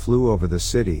as they flew over the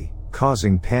city,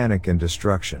 causing panic and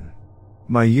destruction.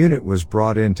 My unit was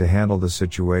brought in to handle the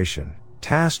situation,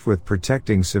 tasked with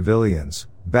protecting civilians,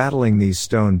 battling these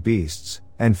stone beasts,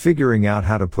 and figuring out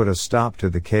how to put a stop to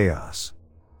the chaos.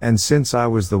 And since I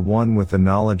was the one with the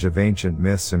knowledge of ancient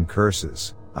myths and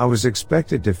curses, I was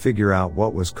expected to figure out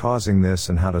what was causing this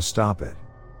and how to stop it.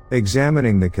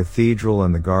 Examining the cathedral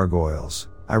and the gargoyles,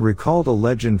 I recalled a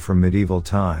legend from medieval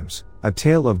times, a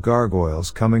tale of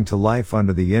gargoyles coming to life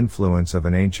under the influence of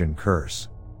an ancient curse.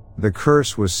 The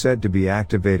curse was said to be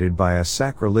activated by a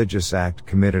sacrilegious act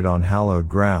committed on hallowed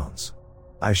grounds.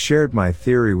 I shared my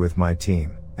theory with my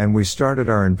team, and we started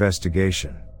our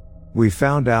investigation. We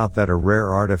found out that a rare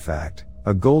artifact,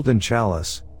 a golden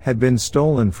chalice, had been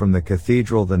stolen from the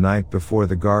cathedral the night before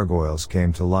the gargoyles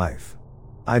came to life.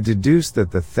 I deduced that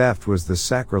the theft was the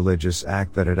sacrilegious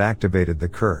act that had activated the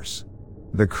curse.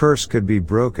 The curse could be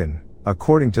broken,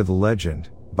 according to the legend,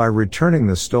 by returning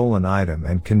the stolen item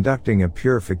and conducting a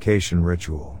purification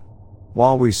ritual.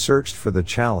 While we searched for the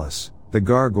chalice, the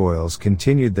gargoyles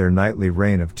continued their nightly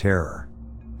reign of terror.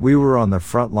 We were on the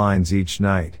front lines each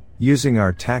night, using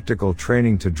our tactical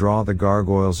training to draw the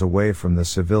gargoyles away from the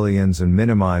civilians and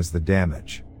minimize the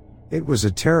damage. It was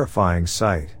a terrifying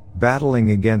sight,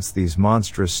 battling against these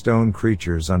monstrous stone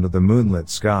creatures under the moonlit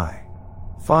sky.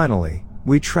 Finally,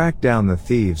 we tracked down the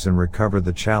thieves and recovered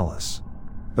the chalice.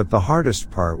 But the hardest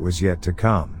part was yet to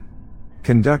come.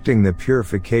 Conducting the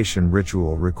purification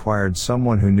ritual required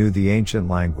someone who knew the ancient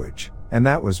language, and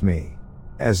that was me.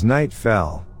 As night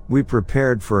fell, we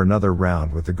prepared for another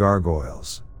round with the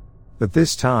gargoyles. But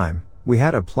this time, we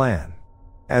had a plan.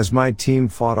 As my team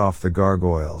fought off the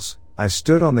gargoyles, I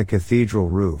stood on the cathedral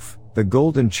roof, the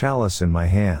golden chalice in my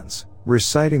hands,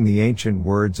 reciting the ancient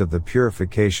words of the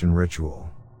purification ritual.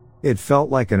 It felt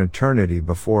like an eternity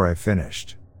before I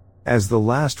finished. As the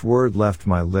last word left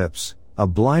my lips, a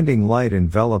blinding light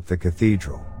enveloped the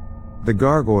cathedral. The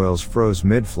gargoyles froze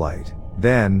mid-flight,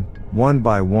 then, one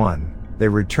by one, they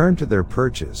returned to their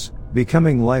perches,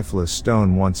 becoming lifeless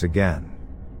stone once again.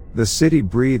 The city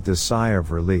breathed a sigh of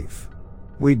relief.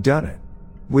 We'd done it.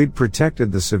 We'd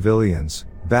protected the civilians,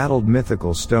 battled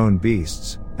mythical stone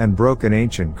beasts, and broke an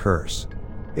ancient curse.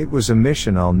 It was a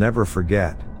mission I'll never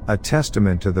forget, a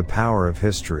testament to the power of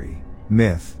history,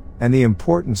 myth, and the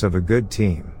importance of a good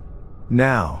team.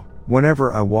 Now,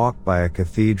 whenever I walk by a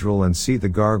cathedral and see the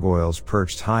gargoyles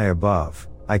perched high above,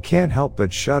 I can't help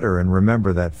but shudder and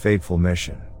remember that fateful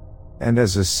mission. And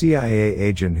as a CIA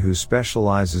agent who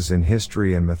specializes in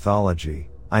history and mythology,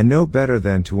 I know better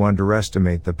than to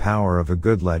underestimate the power of a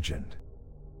good legend.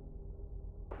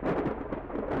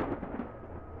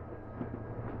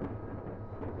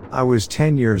 I was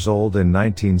 10 years old in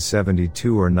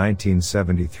 1972 or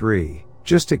 1973,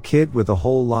 just a kid with a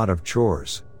whole lot of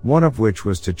chores, one of which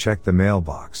was to check the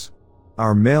mailbox.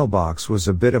 Our mailbox was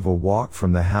a bit of a walk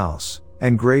from the house,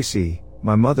 and Gracie,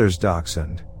 my mother's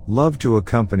dachshund, loved to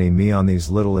accompany me on these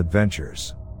little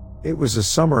adventures. It was a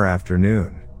summer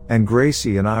afternoon, and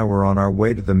Gracie and I were on our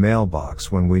way to the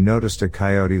mailbox when we noticed a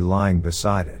coyote lying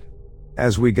beside it.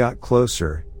 As we got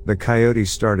closer, the coyote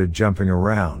started jumping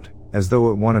around, as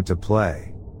though it wanted to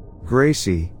play.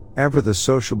 Gracie, ever the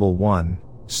sociable one,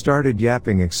 started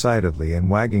yapping excitedly and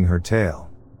wagging her tail.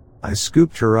 I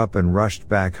scooped her up and rushed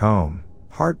back home,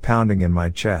 heart pounding in my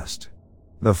chest.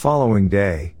 The following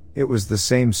day, it was the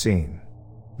same scene.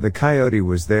 The coyote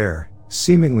was there,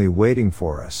 seemingly waiting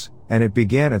for us, and it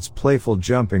began its playful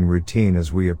jumping routine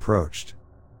as we approached.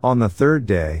 On the third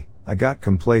day, I got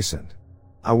complacent.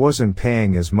 I wasn't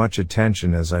paying as much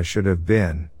attention as I should have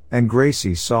been, and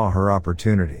Gracie saw her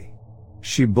opportunity.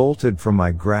 She bolted from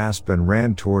my grasp and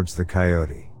ran towards the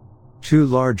coyote. Two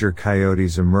larger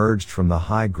coyotes emerged from the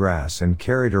high grass and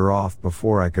carried her off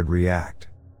before I could react.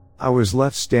 I was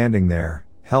left standing there,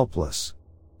 helpless.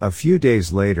 A few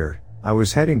days later, I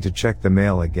was heading to check the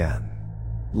mail again.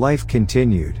 Life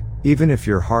continued, even if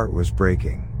your heart was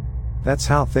breaking. That's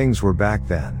how things were back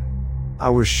then. I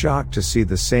was shocked to see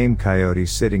the same coyote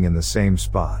sitting in the same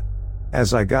spot.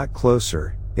 As I got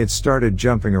closer, it started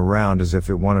jumping around as if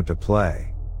it wanted to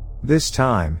play. This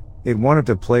time, it wanted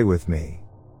to play with me.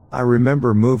 I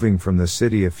remember moving from the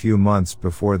city a few months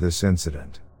before this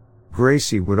incident.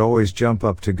 Gracie would always jump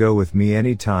up to go with me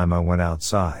anytime I went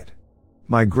outside.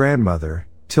 My grandmother,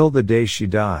 till the day she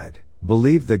died,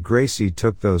 believed that Gracie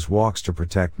took those walks to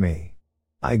protect me.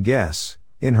 I guess,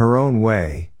 in her own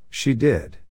way, She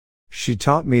did. She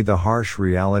taught me the harsh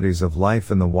realities of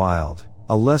life in the wild,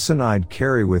 a lesson I'd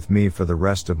carry with me for the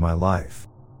rest of my life.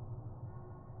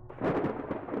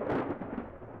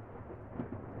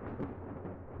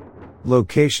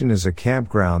 Location is a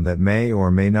campground that may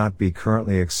or may not be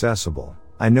currently accessible.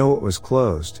 I know it was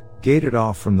closed, gated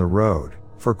off from the road,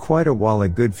 for quite a while a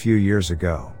good few years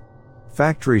ago.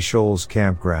 Factory Shoals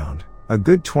Campground, a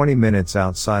good 20 minutes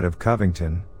outside of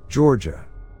Covington, Georgia.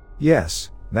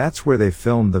 Yes, that's where they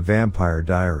filmed The Vampire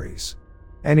Diaries.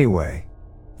 Anyway,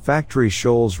 Factory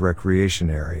Shoals Recreation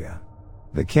Area.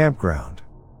 The campground.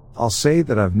 I'll say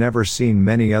that I've never seen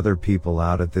many other people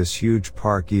out at this huge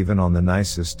park even on the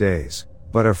nicest days,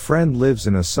 but a friend lives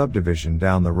in a subdivision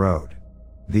down the road.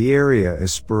 The area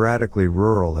is sporadically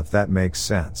rural, if that makes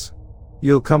sense.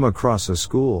 You'll come across a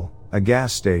school, a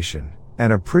gas station,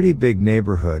 and a pretty big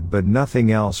neighborhood, but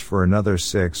nothing else for another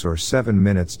 6 or 7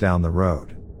 minutes down the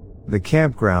road. The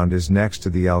campground is next to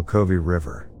the Alcovy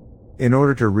River. In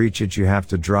order to reach it, you have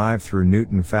to drive through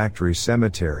Newton Factory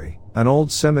Cemetery, an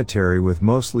old cemetery with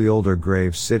mostly older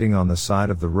graves sitting on the side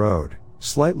of the road,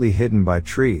 slightly hidden by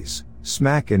trees,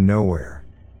 smack in nowhere.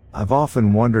 I've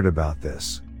often wondered about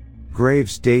this.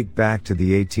 Graves date back to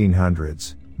the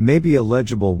 1800s, maybe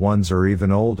illegible ones are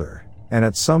even older, and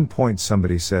at some point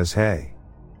somebody says, hey,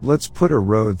 let's put a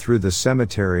road through the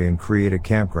cemetery and create a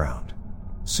campground.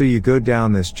 So you go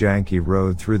down this janky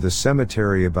road through the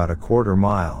cemetery about a quarter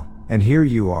mile, and here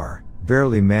you are,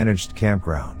 barely managed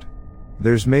campground.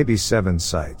 There's maybe 7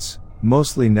 sites,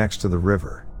 mostly next to the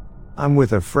river. I'm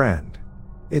with a friend.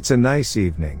 It's a nice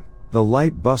evening, the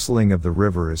light bustling of the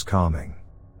river is calming.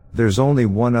 There's only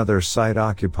one other site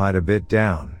occupied a bit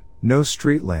down, no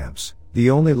street lamps, the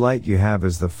only light you have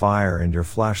is the fire and your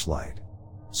flashlight.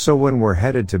 So when we're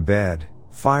headed to bed,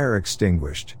 fire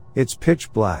extinguished, it's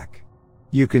pitch black.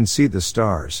 You can see the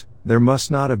stars, there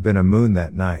must not have been a moon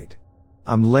that night.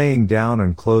 I'm laying down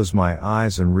and close my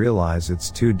eyes and realize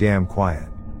it's too damn quiet.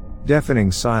 Deafening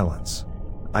silence.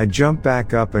 I jump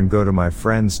back up and go to my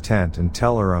friend's tent and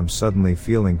tell her I'm suddenly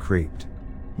feeling creeped.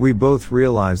 We both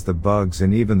realize the bugs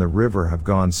and even the river have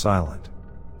gone silent.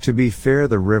 To be fair,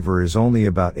 the river is only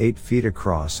about 8 feet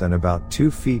across and about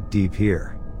 2 feet deep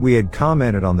here. We had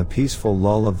commented on the peaceful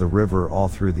lull of the river all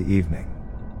through the evening.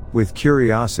 With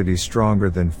curiosity stronger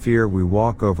than fear, we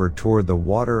walk over toward the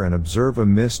water and observe a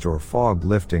mist or fog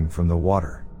lifting from the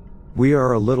water. We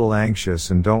are a little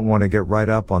anxious and don't want to get right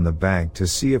up on the bank to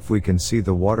see if we can see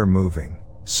the water moving.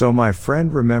 So my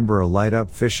friend remembers a light up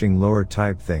fishing lure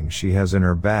type thing she has in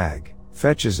her bag,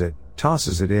 fetches it,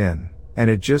 tosses it in, and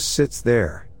it just sits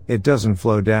there, it doesn't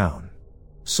flow down.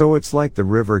 So it's like the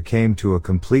river came to a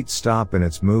complete stop in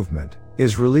its movement,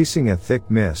 is releasing a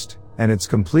thick mist, and it's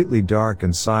completely dark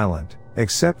and silent,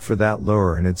 except for that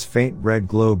lure and its faint red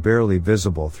glow barely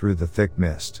visible through the thick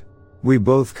mist. We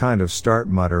both kind of start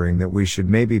muttering that we should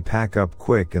maybe pack up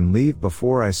quick and leave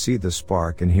before I see the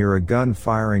spark and hear a gun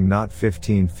firing not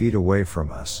 15 feet away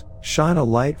from us, shine a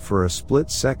light for a split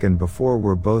second before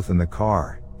we're both in the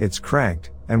car, it's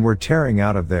cranked, and we're tearing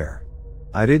out of there.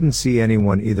 I didn't see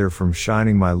anyone either from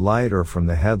shining my light or from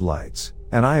the headlights,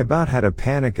 and I about had a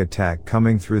panic attack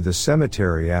coming through the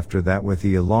cemetery after that with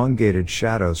the elongated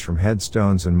shadows from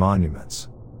headstones and monuments.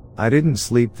 I didn't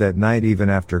sleep that night even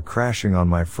after crashing on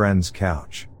my friend's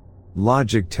couch.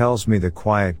 Logic tells me the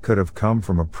quiet could have come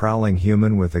from a prowling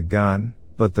human with a gun,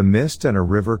 but the mist and a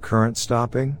river current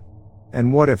stopping?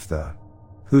 And what if the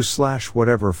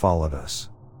whatever followed us?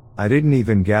 I didn't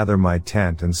even gather my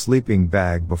tent and sleeping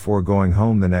bag before going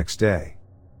home the next day.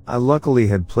 I luckily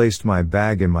had placed my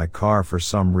bag in my car for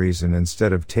some reason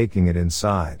instead of taking it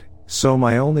inside, so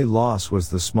my only loss was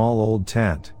the small old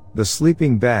tent, the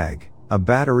sleeping bag, a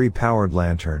battery-powered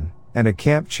lantern, and a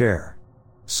camp chair.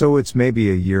 So it's maybe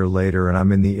a year later and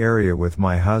I'm in the area with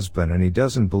my husband and he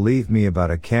doesn't believe me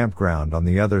about a campground on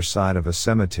the other side of a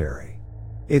cemetery.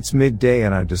 It's midday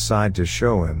and I decide to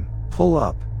show him, pull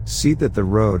up, see that the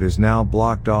road is now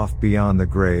blocked off beyond the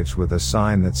graves with a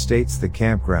sign that states the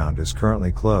campground is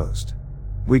currently closed.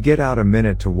 We get out a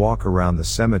minute to walk around the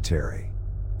cemetery.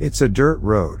 It's a dirt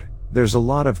road, there's a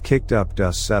lot of kicked up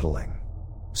dust settling.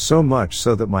 So much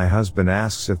so that my husband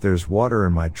asks if there's water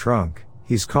in my trunk,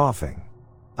 he's coughing.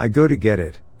 I go to get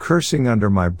it, cursing under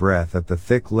my breath at the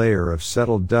thick layer of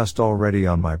settled dust already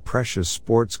on my precious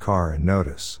sports car and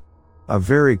notice a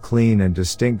very clean and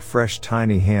distinct fresh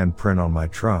tiny handprint on my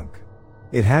trunk.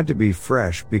 It had to be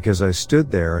fresh because I stood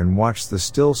there and watched the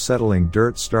still settling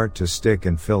dirt start to stick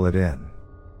and fill it in.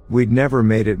 We'd never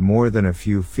made it more than a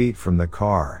few feet from the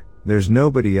car, there's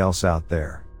nobody else out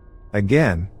there.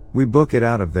 Again, we book it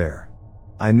out of there.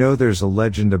 I know there's a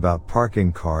legend about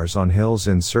parking cars on hills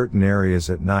in certain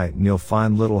areas at night and you'll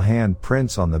find little hand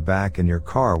prints on the back and your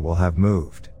car will have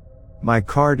moved. My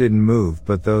car didn't move,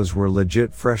 but those were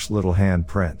legit fresh little hand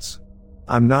prints.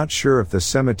 I'm not sure if the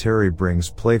cemetery brings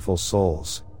playful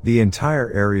souls, the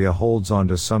entire area holds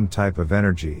onto some type of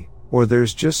energy, or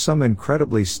there's just some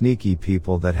incredibly sneaky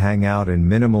people that hang out in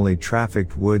minimally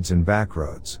trafficked woods and back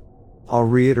roads. I'll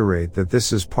reiterate that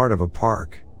this is part of a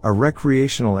park, a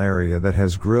recreational area that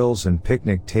has grills and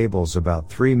picnic tables about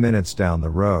 3 minutes down the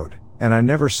road, and I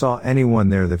never saw anyone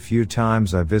there the few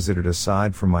times I visited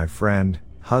aside from my friend,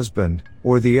 husband,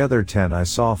 or the other tent I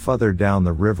saw further down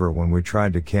the river when we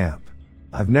tried to camp.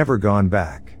 I've never gone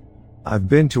back. I've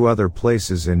been to other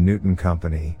places in Newton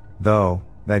Company, though,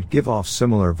 that give off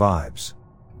similar vibes.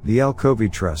 The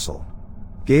Alcovy Trestle.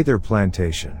 Gaither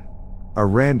Plantation. A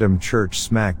random church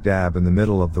smack dab in the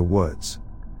middle of the woods.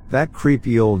 That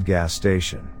creepy old gas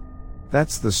station.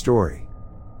 That's the story.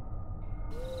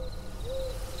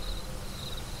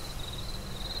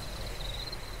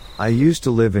 I used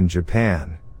to live in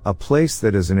Japan, a place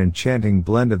that is an enchanting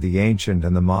blend of the ancient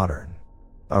and the modern.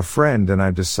 A friend and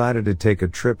I decided to take a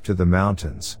trip to the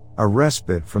mountains, a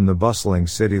respite from the bustling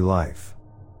city life.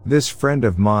 This friend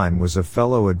of mine was a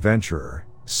fellow adventurer,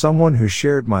 someone who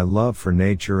shared my love for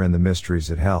nature and the mysteries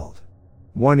it held.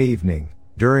 One evening,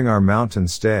 during our mountain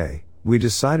stay, we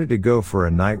decided to go for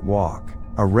a night walk,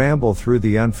 a ramble through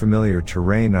the unfamiliar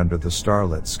terrain under the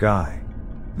starlit sky.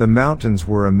 The mountains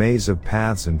were a maze of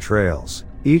paths and trails,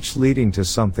 each leading to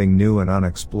something new and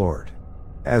unexplored.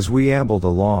 As we ambled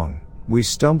along, we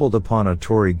stumbled upon a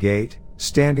torii gate,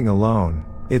 standing alone,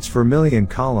 its vermilion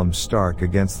columns stark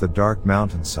against the dark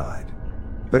mountainside.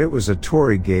 But it was a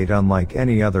torii gate unlike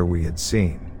any other we had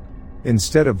seen.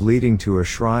 Instead of leading to a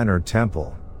shrine or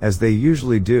temple, as they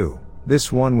usually do,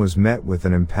 this one was met with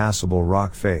an impassable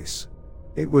rock face.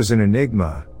 It was an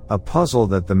enigma, a puzzle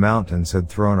that the mountains had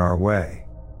thrown our way.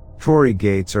 Torii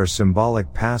gates are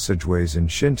symbolic passageways in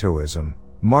Shintoism,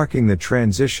 marking the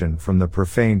transition from the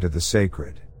profane to the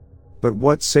sacred. But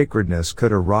what sacredness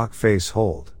could a rock face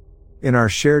hold? In our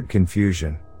shared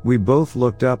confusion, we both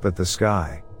looked up at the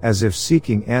sky, as if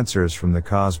seeking answers from the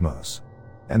cosmos.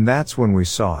 And that's when we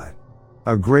saw it.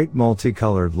 A great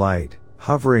multicolored light,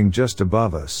 hovering just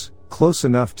above us, close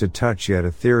enough to touch yet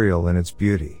ethereal in its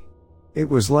beauty. It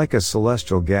was like a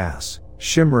celestial gas,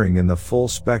 shimmering in the full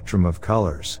spectrum of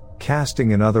colors,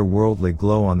 casting an otherworldly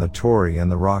glow on the torii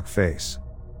and the rock face.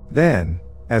 Then,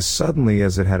 as suddenly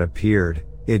as it had appeared,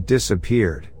 it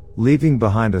disappeared, leaving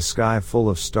behind a sky full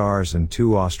of stars and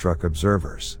two awestruck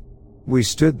observers. We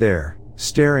stood there,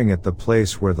 staring at the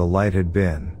place where the light had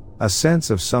been, a sense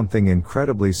of something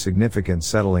incredibly significant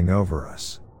settling over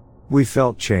us. We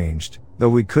felt changed, though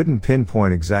we couldn't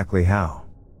pinpoint exactly how.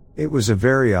 It was a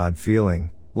very odd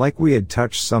feeling, like we had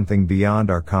touched something beyond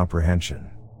our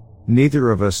comprehension.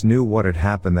 Neither of us knew what had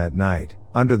happened that night,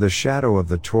 under the shadow of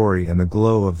the torii and the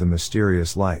glow of the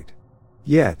mysterious light.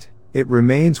 Yet, it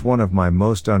remains one of my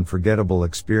most unforgettable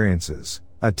experiences,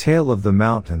 a tale of the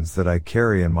mountains that I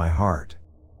carry in my heart.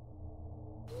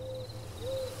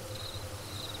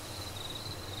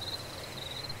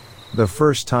 The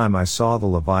first time I saw the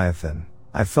Leviathan,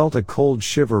 I felt a cold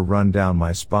shiver run down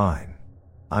my spine.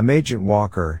 I'm Agent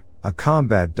Walker, a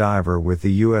combat diver with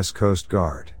the U.S. Coast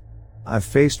Guard. I've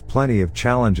faced plenty of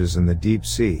challenges in the deep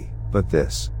sea, but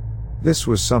this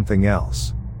was something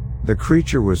else. The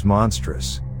creature was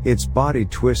monstrous, its body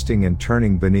twisting and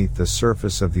turning beneath the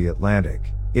surface of the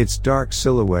Atlantic, its dark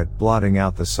silhouette blotting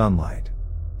out the sunlight.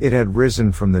 It had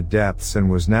risen from the depths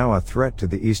and was now a threat to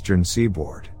the eastern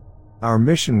seaboard. Our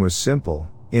mission was simple,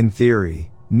 in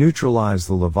theory, neutralize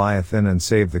the Leviathan and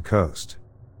save the coast.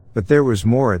 But there was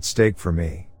more at stake for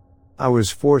me. I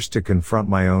was forced to confront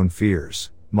my own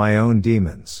fears, my own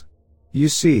demons. You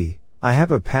see, I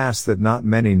have a past that not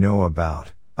many know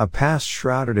about, a past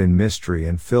shrouded in mystery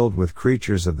and filled with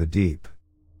creatures of the deep.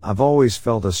 I've always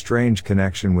felt a strange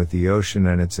connection with the ocean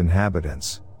and its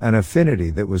inhabitants, an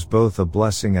affinity that was both a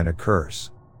blessing and a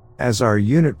curse. As our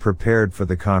unit prepared for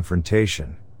the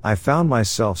confrontation, I found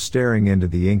myself staring into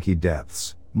the inky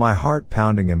depths, my heart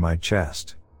pounding in my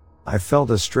chest. I felt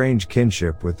a strange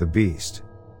kinship with the beast.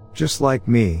 Just like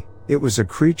me, it was a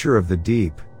creature of the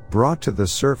deep, brought to the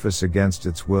surface against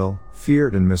its will,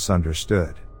 feared and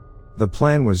misunderstood. The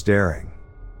plan was daring.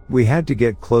 We had to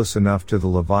get close enough to the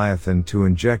Leviathan to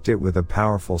inject it with a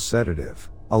powerful sedative,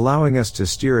 allowing us to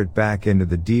steer it back into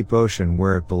the deep ocean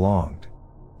where it belonged.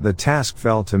 The task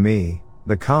fell to me,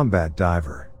 the combat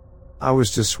diver. I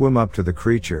was to swim up to the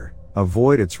creature,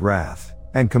 avoid its wrath,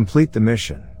 and complete the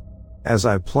mission. As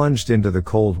I plunged into the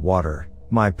cold water,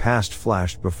 My past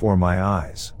flashed before my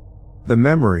eyes. The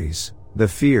memories, the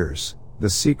fears, the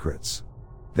secrets.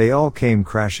 They all came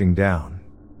crashing down.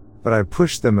 But I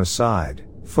pushed them aside,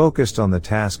 focused on the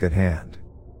task at hand.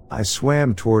 I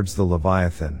swam towards the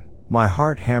Leviathan, my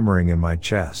heart hammering in my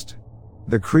chest.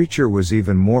 The creature was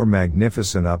even more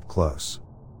magnificent up close.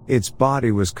 Its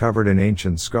body was covered in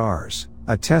ancient scars,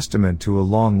 a testament to a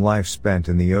long life spent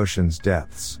in the ocean's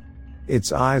depths.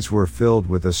 Its eyes were filled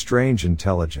with a strange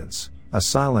intelligence, a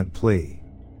silent plea.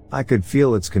 I could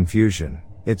feel its confusion,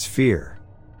 its fear.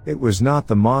 It was not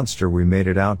the monster we made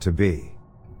it out to be.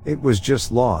 It was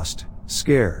just lost,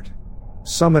 scared.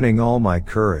 Summoning all my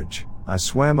courage, I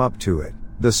swam up to it,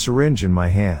 the syringe in my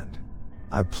hand.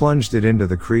 I plunged it into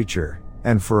the creature,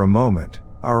 and for a moment,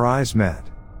 our eyes met.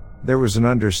 There was an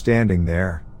understanding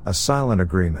there, a silent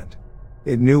agreement.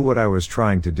 It knew what I was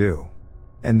trying to do.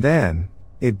 And then,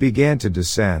 it began to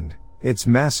descend, its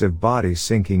massive body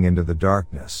sinking into the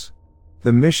darkness.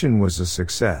 The mission was a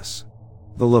success.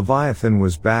 The Leviathan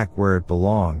was back where it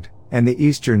belonged, and the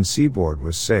eastern seaboard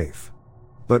was safe.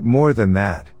 But more than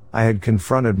that, I had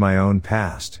confronted my own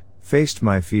past, faced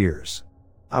my fears.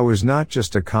 I was not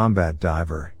just a combat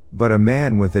diver, but a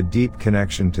man with a deep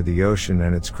connection to the ocean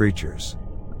and its creatures.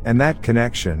 And that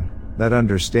connection, that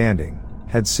understanding,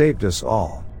 had saved us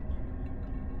all.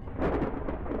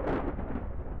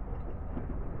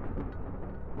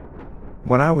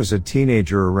 When I was a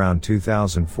teenager around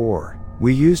 2004,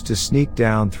 we used to sneak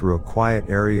down through a quiet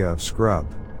area of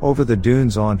scrub, over the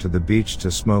dunes onto the beach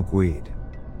to smoke weed.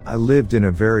 I lived in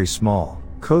a very small,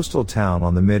 coastal town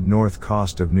on the mid-north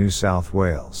coast of New South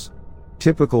Wales.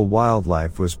 Typical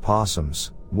wildlife was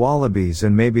possums, wallabies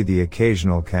and maybe the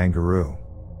occasional kangaroo.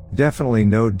 Definitely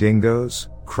no dingoes,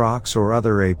 crocs or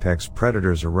other apex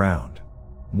predators around.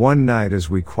 One night as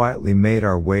we quietly made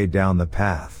our way down the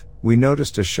path, we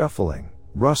noticed a shuffling,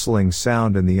 rustling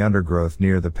sound in the undergrowth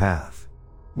near the path.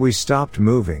 We stopped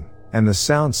moving, and the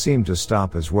sound seemed to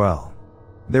stop as well.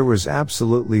 There was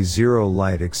absolutely zero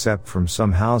light except from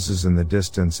some houses in the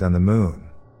distance and the moon.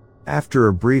 After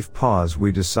a brief pause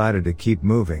we decided to keep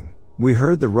moving. We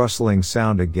heard the rustling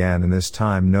sound again and this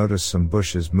time noticed some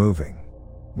bushes moving.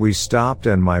 We stopped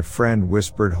and my friend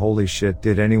whispered, "Holy shit,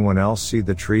 did anyone else see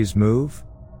the trees move?"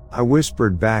 I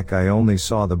whispered back, "I only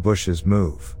saw the bushes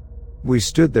move." We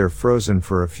stood there frozen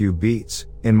for a few beats.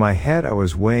 In my head I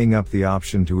was weighing up the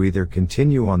option to either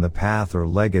continue on the path or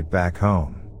leg it back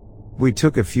home. We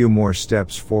took a few more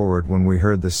steps forward when we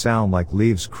heard the sound like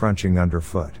leaves crunching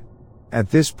underfoot. At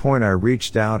this point I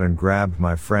reached out and grabbed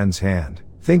my friend's hand,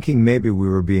 thinking maybe we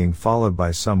were being followed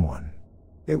by someone.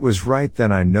 It was right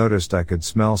then I noticed I could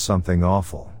smell something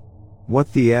awful.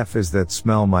 "What the F is that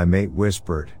smell?" my mate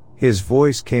whispered. His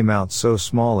voice came out so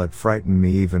small it frightened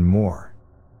me even more.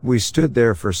 We stood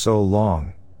there for so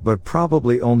long, but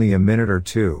probably only a minute or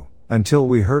two, until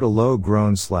we heard a low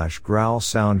groan/growl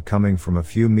sound coming from a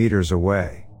few meters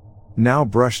away. Now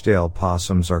brushtail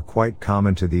possums are quite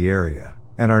common to the area,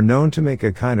 and are known to make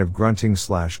a kind of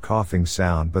grunting/coughing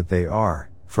sound, but they are,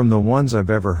 from the ones I've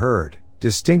ever heard,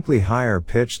 distinctly higher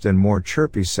pitched and more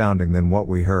chirpy sounding than what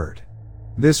we heard.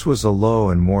 This was a low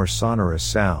and more sonorous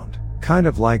sound, kind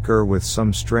of like with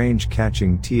some strange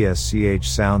catching tsch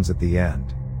sounds at the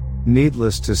end.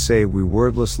 Needless to say we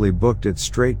wordlessly booked it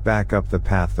straight back up the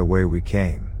path the way we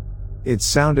came. It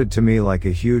sounded to me like a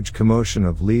huge commotion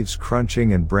of leaves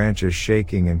crunching and branches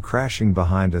shaking and crashing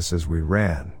behind us as we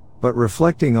ran, but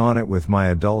reflecting on it with my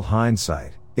adult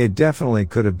hindsight, it definitely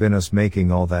could have been us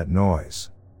making all that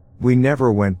noise. We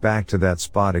never went back to that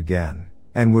spot again,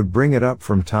 and would bring it up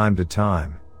from time to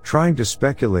time, trying to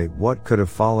speculate what could have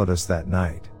followed us that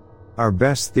night. Our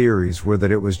best theories were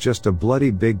that it was just a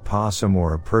bloody big possum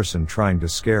or a person trying to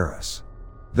scare us.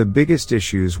 The biggest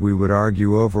issues we would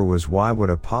argue over was why would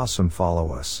a possum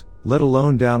follow us, let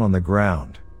alone down on the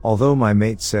ground, although my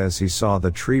mate says he saw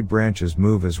the tree branches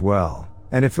move as well,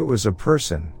 and if it was a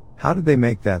person, how did they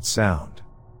make that sound?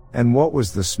 And what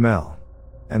was the smell?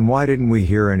 And why didn't we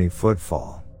hear any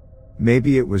footfall?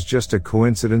 Maybe it was just a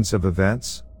coincidence of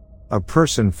events? A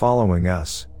person following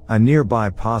us, a nearby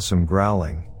possum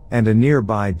growling, and a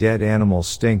nearby dead animal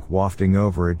stink wafting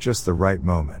over at just the right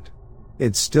moment.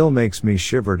 It still makes me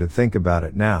shiver to think about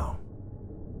it now.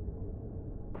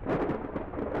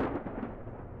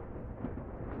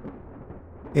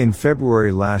 In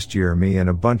February last year, me and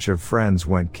a bunch of friends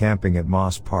went camping at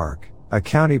Moss Park, a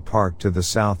county park to the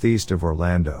southeast of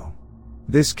Orlando.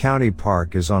 This county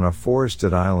park is on a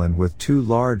forested island with two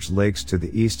large lakes to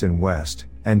the east and west,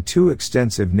 and two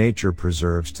extensive nature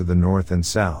preserves to the north and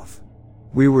south.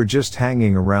 We were just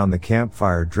hanging around the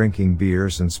campfire drinking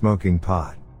beers and smoking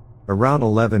pot. Around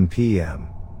 11 p.m.,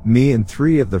 me and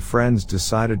 3 of the friends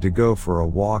decided to go for a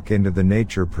walk into the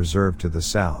nature preserve to the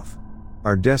south.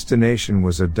 Our destination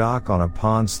was a dock on a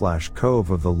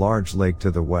pond/cove of the large lake to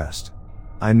the west.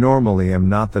 I normally am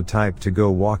not the type to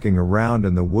go walking around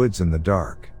in the woods in the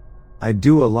dark. I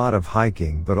do a lot of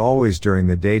hiking, but always during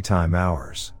the daytime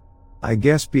hours. I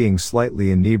guess being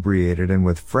slightly inebriated and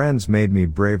with friends made me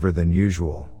braver than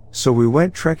usual, so we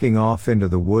went trekking off into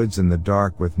the woods in the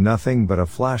dark with nothing but a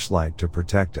flashlight to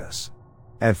protect us.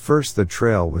 At first the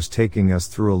trail was taking us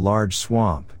through a large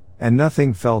swamp, and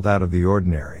nothing felt out of the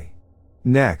ordinary.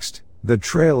 Next, the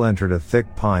trail entered a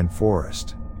thick pine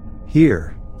forest.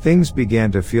 Here, things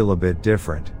began to feel a bit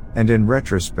different, and in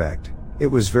retrospect, it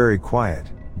was very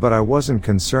quiet, but I wasn't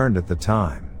concerned at the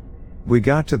time. We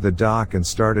got to the dock and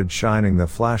started shining the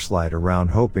flashlight around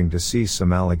hoping to see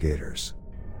some alligators.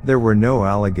 There were no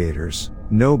alligators,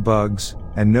 no bugs,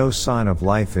 and no sign of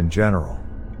life in general.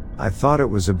 I thought it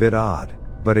was a bit odd,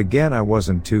 but again I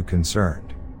wasn't too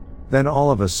concerned. Then all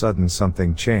of a sudden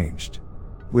something changed.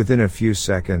 Within a few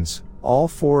seconds, all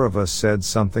 4 of us said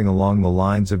something along the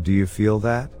lines of, "Do you feel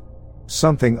that?"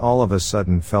 Something all of a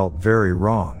sudden felt very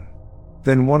wrong.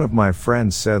 Then one of my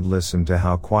friends said, "Listen to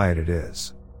how quiet it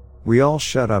is." We all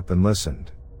shut up and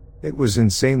listened. It was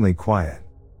insanely quiet.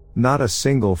 Not a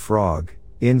single frog,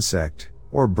 insect,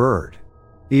 or bird.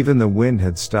 Even the wind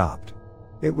had stopped.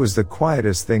 It was the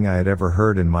quietest thing I had ever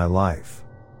heard in my life.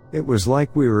 It was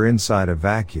like we were inside a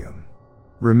vacuum.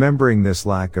 Remembering this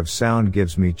lack of sound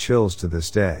gives me chills to this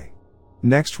day.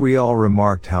 Next we all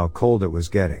remarked how cold it was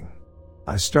getting.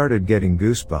 I started getting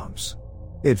goosebumps.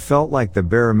 It felt like the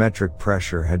barometric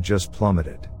pressure had just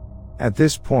plummeted. At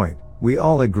this point, we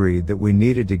all agreed that we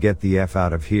needed to get the F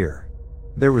out of here.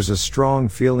 There was a strong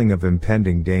feeling of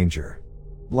impending danger.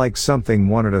 Like something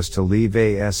wanted us to leave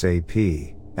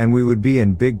ASAP, and we would be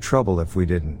in big trouble if we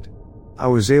didn't. I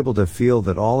was able to feel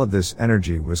that all of this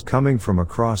energy was coming from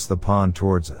across the pond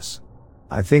towards us.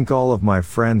 I think all of my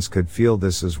friends could feel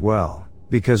this as well,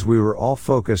 because we were all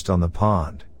focused on the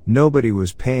pond. Nobody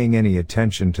was paying any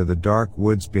attention to the dark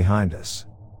woods behind us.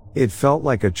 It felt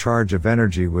like a charge of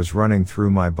energy was running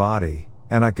through my body,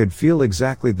 and I could feel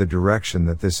exactly the direction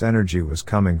that this energy was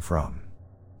coming from.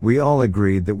 We all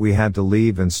agreed that we had to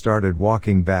leave and started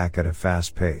walking back at a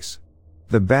fast pace.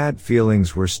 The bad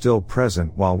feelings were still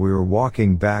present while we were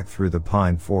walking back through the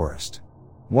pine forest.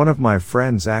 One of my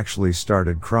friends actually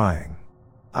started crying.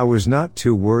 I was not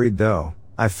too worried though.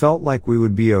 I felt like we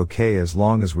would be okay as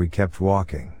long as we kept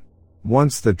walking.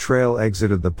 Once the trail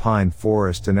exited the pine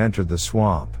forest and entered the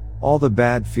swamp, all the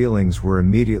bad feelings were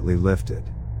immediately lifted.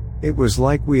 It was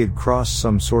like we had crossed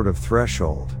some sort of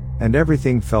threshold, and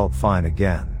everything felt fine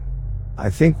again. I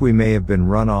think we may have been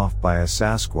run off by a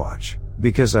Sasquatch,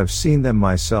 because I've seen them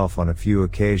myself on a few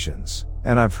occasions,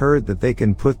 and I've heard that they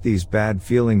can put these bad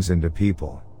feelings into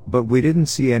people, but we didn't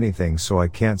see anything, so I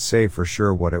can't say for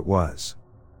sure what it was.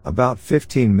 About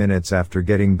 15 minutes after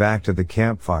getting back to the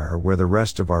campfire where the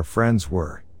rest of our friends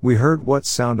were, we heard what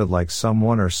sounded like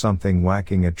someone or something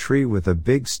whacking a tree with a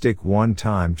big stick one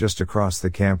time just across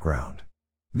the campground.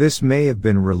 This may have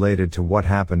been related to what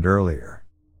happened earlier.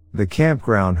 The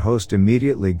campground host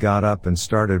immediately got up and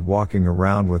started walking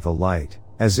around with a light,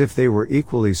 as if they were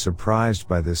equally surprised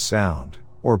by this sound,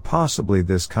 or possibly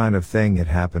this kind of thing had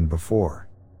happened before.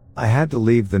 I had to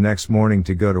leave the next morning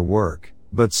to go to work,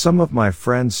 but some of my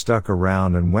friends stuck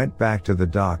around and went back to the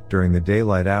dock during the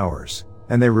daylight hours,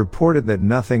 and they reported that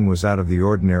nothing was out of the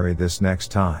ordinary this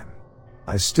next time.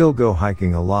 I still go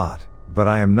hiking a lot, but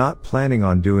I am not planning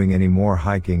on doing any more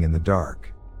hiking in the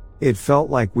dark. It felt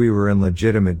like we were in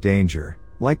legitimate danger,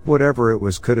 like whatever it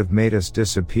was could have made us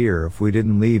disappear if we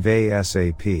didn't leave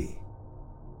ASAP.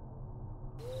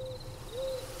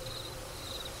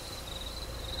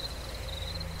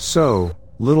 So,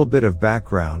 little bit of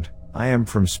background, I am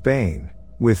from Spain,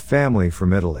 with family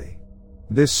from Italy.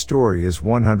 This story is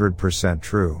 100%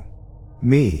 true.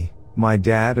 Me, my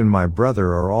dad and my brother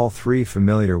are all 3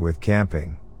 familiar with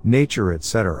camping, nature,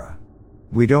 etc.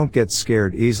 We don't get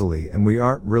scared easily and we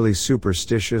aren't really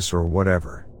superstitious or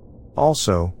whatever.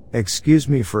 Also, excuse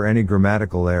me for any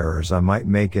grammatical errors I might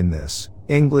make in this.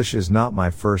 English is not my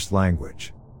first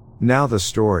language. Now the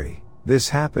story. This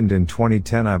happened in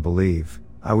 2010, I believe.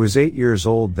 I was 8 years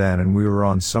old then and we were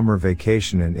on summer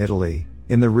vacation in Italy,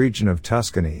 in the region of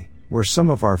Tuscany, where some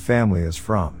of our family is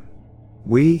from.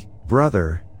 We,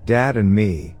 brother, dad and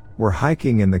me, were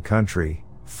hiking in the country,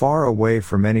 far away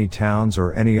from any towns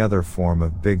or any other form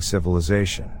of big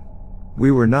civilization.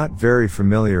 We were not very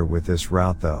familiar with this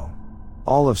route though.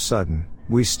 All of a sudden,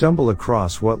 we stumble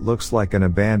across what looks like an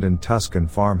abandoned Tuscan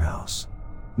farmhouse.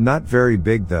 Not very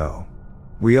big though.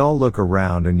 We all look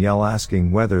around and yell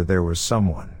asking whether there was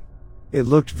someone. It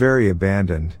looked very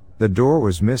abandoned, the door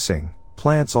was missing,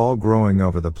 plants all growing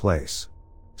over the place.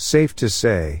 Safe to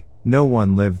say, no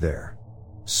one lived there.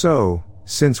 So,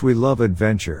 since we love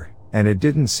adventure, and it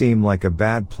didn't seem like a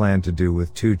bad plan to do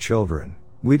with 2 children,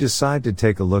 we decide to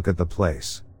take a look at the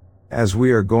place. As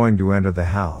we are going to enter the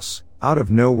house, out of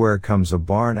nowhere comes a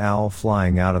barn owl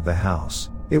flying out of the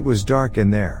house. It was dark in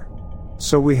there.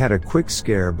 So we had a quick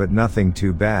scare, but nothing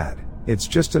too bad. It's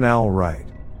just an owl, right?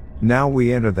 Now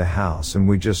we enter the house and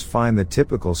we just find the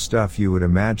typical stuff you would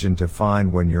imagine to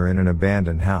find when you're in an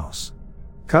abandoned house.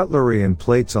 Cutlery and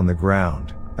plates on the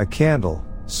ground, a candle,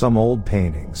 some old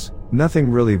paintings, nothing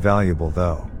really valuable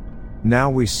though. Now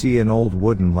we see an old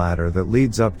wooden ladder that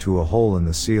leads up to a hole in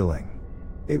the ceiling.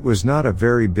 It was not a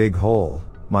very big hole,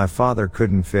 my father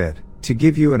couldn't fit. To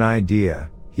give you an idea,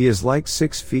 he is like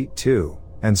 6 feet 2,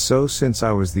 and so since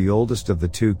I was the oldest of the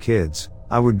 2 kids,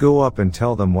 I would go up and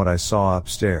tell them what I saw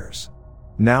upstairs.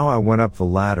 Now I went up the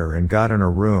ladder and got in a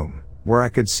room, where I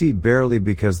could see barely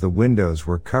because the windows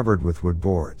were covered with wood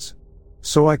boards.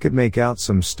 So I could make out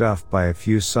some stuff by a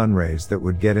few sunrays that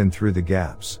would get in through the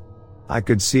gaps. I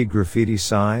could see graffiti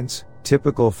signs,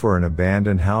 typical for an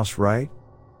abandoned house, right?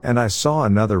 And I saw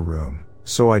another room,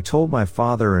 so I told my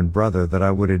father and brother that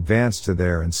I would advance to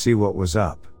there and see what was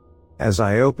up. As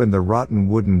I opened the rotten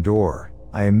wooden door,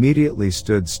 I immediately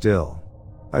stood still.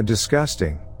 A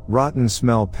disgusting, rotten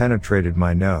smell penetrated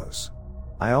my nose.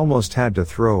 I almost had to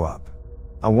throw up.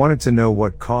 I wanted to know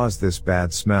what caused this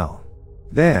bad smell.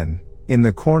 Then, in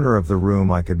the corner of the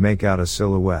room I could make out a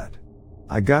silhouette.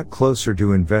 I got closer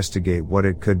to investigate what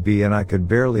it could be and I could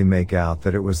barely make out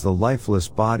that it was the lifeless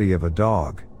body of a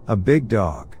dog, a big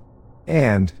dog.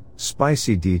 And,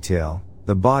 spicy detail,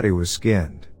 the body was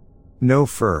skinned. No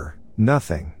fur,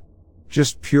 nothing.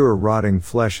 Just pure rotting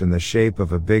flesh in the shape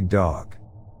of a big dog.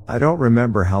 I don't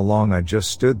remember how long I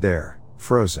just stood there,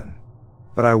 frozen.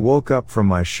 But I woke up from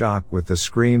my shock with the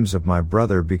screams of my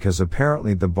brother because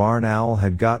apparently the barn owl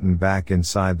had gotten back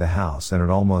inside the house and it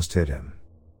almost hit him.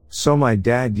 So my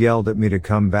dad yelled at me to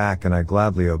come back and I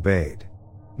gladly obeyed.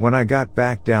 When I got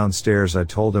back downstairs I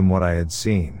told him what I had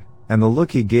seen, and the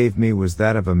look he gave me was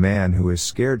that of a man who is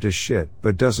scared to shit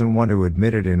but doesn't want to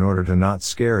admit it in order to not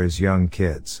scare his young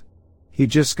kids. He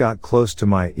just got close to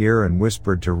my ear and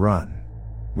whispered to run.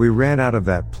 We ran out of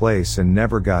that place and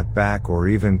never got back or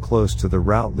even close to the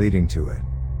route leading to it.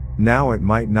 Now it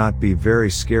might not be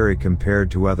very scary compared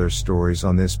to other stories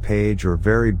on this page or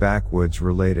very backwoods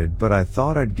related, but I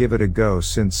thought I'd give it a go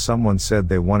since someone said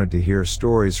they wanted to hear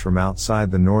stories from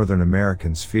outside the Northern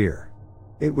American sphere.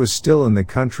 It was still in the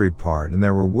country part and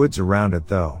there were woods around it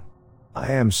though.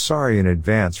 I am sorry in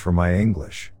advance for my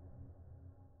English.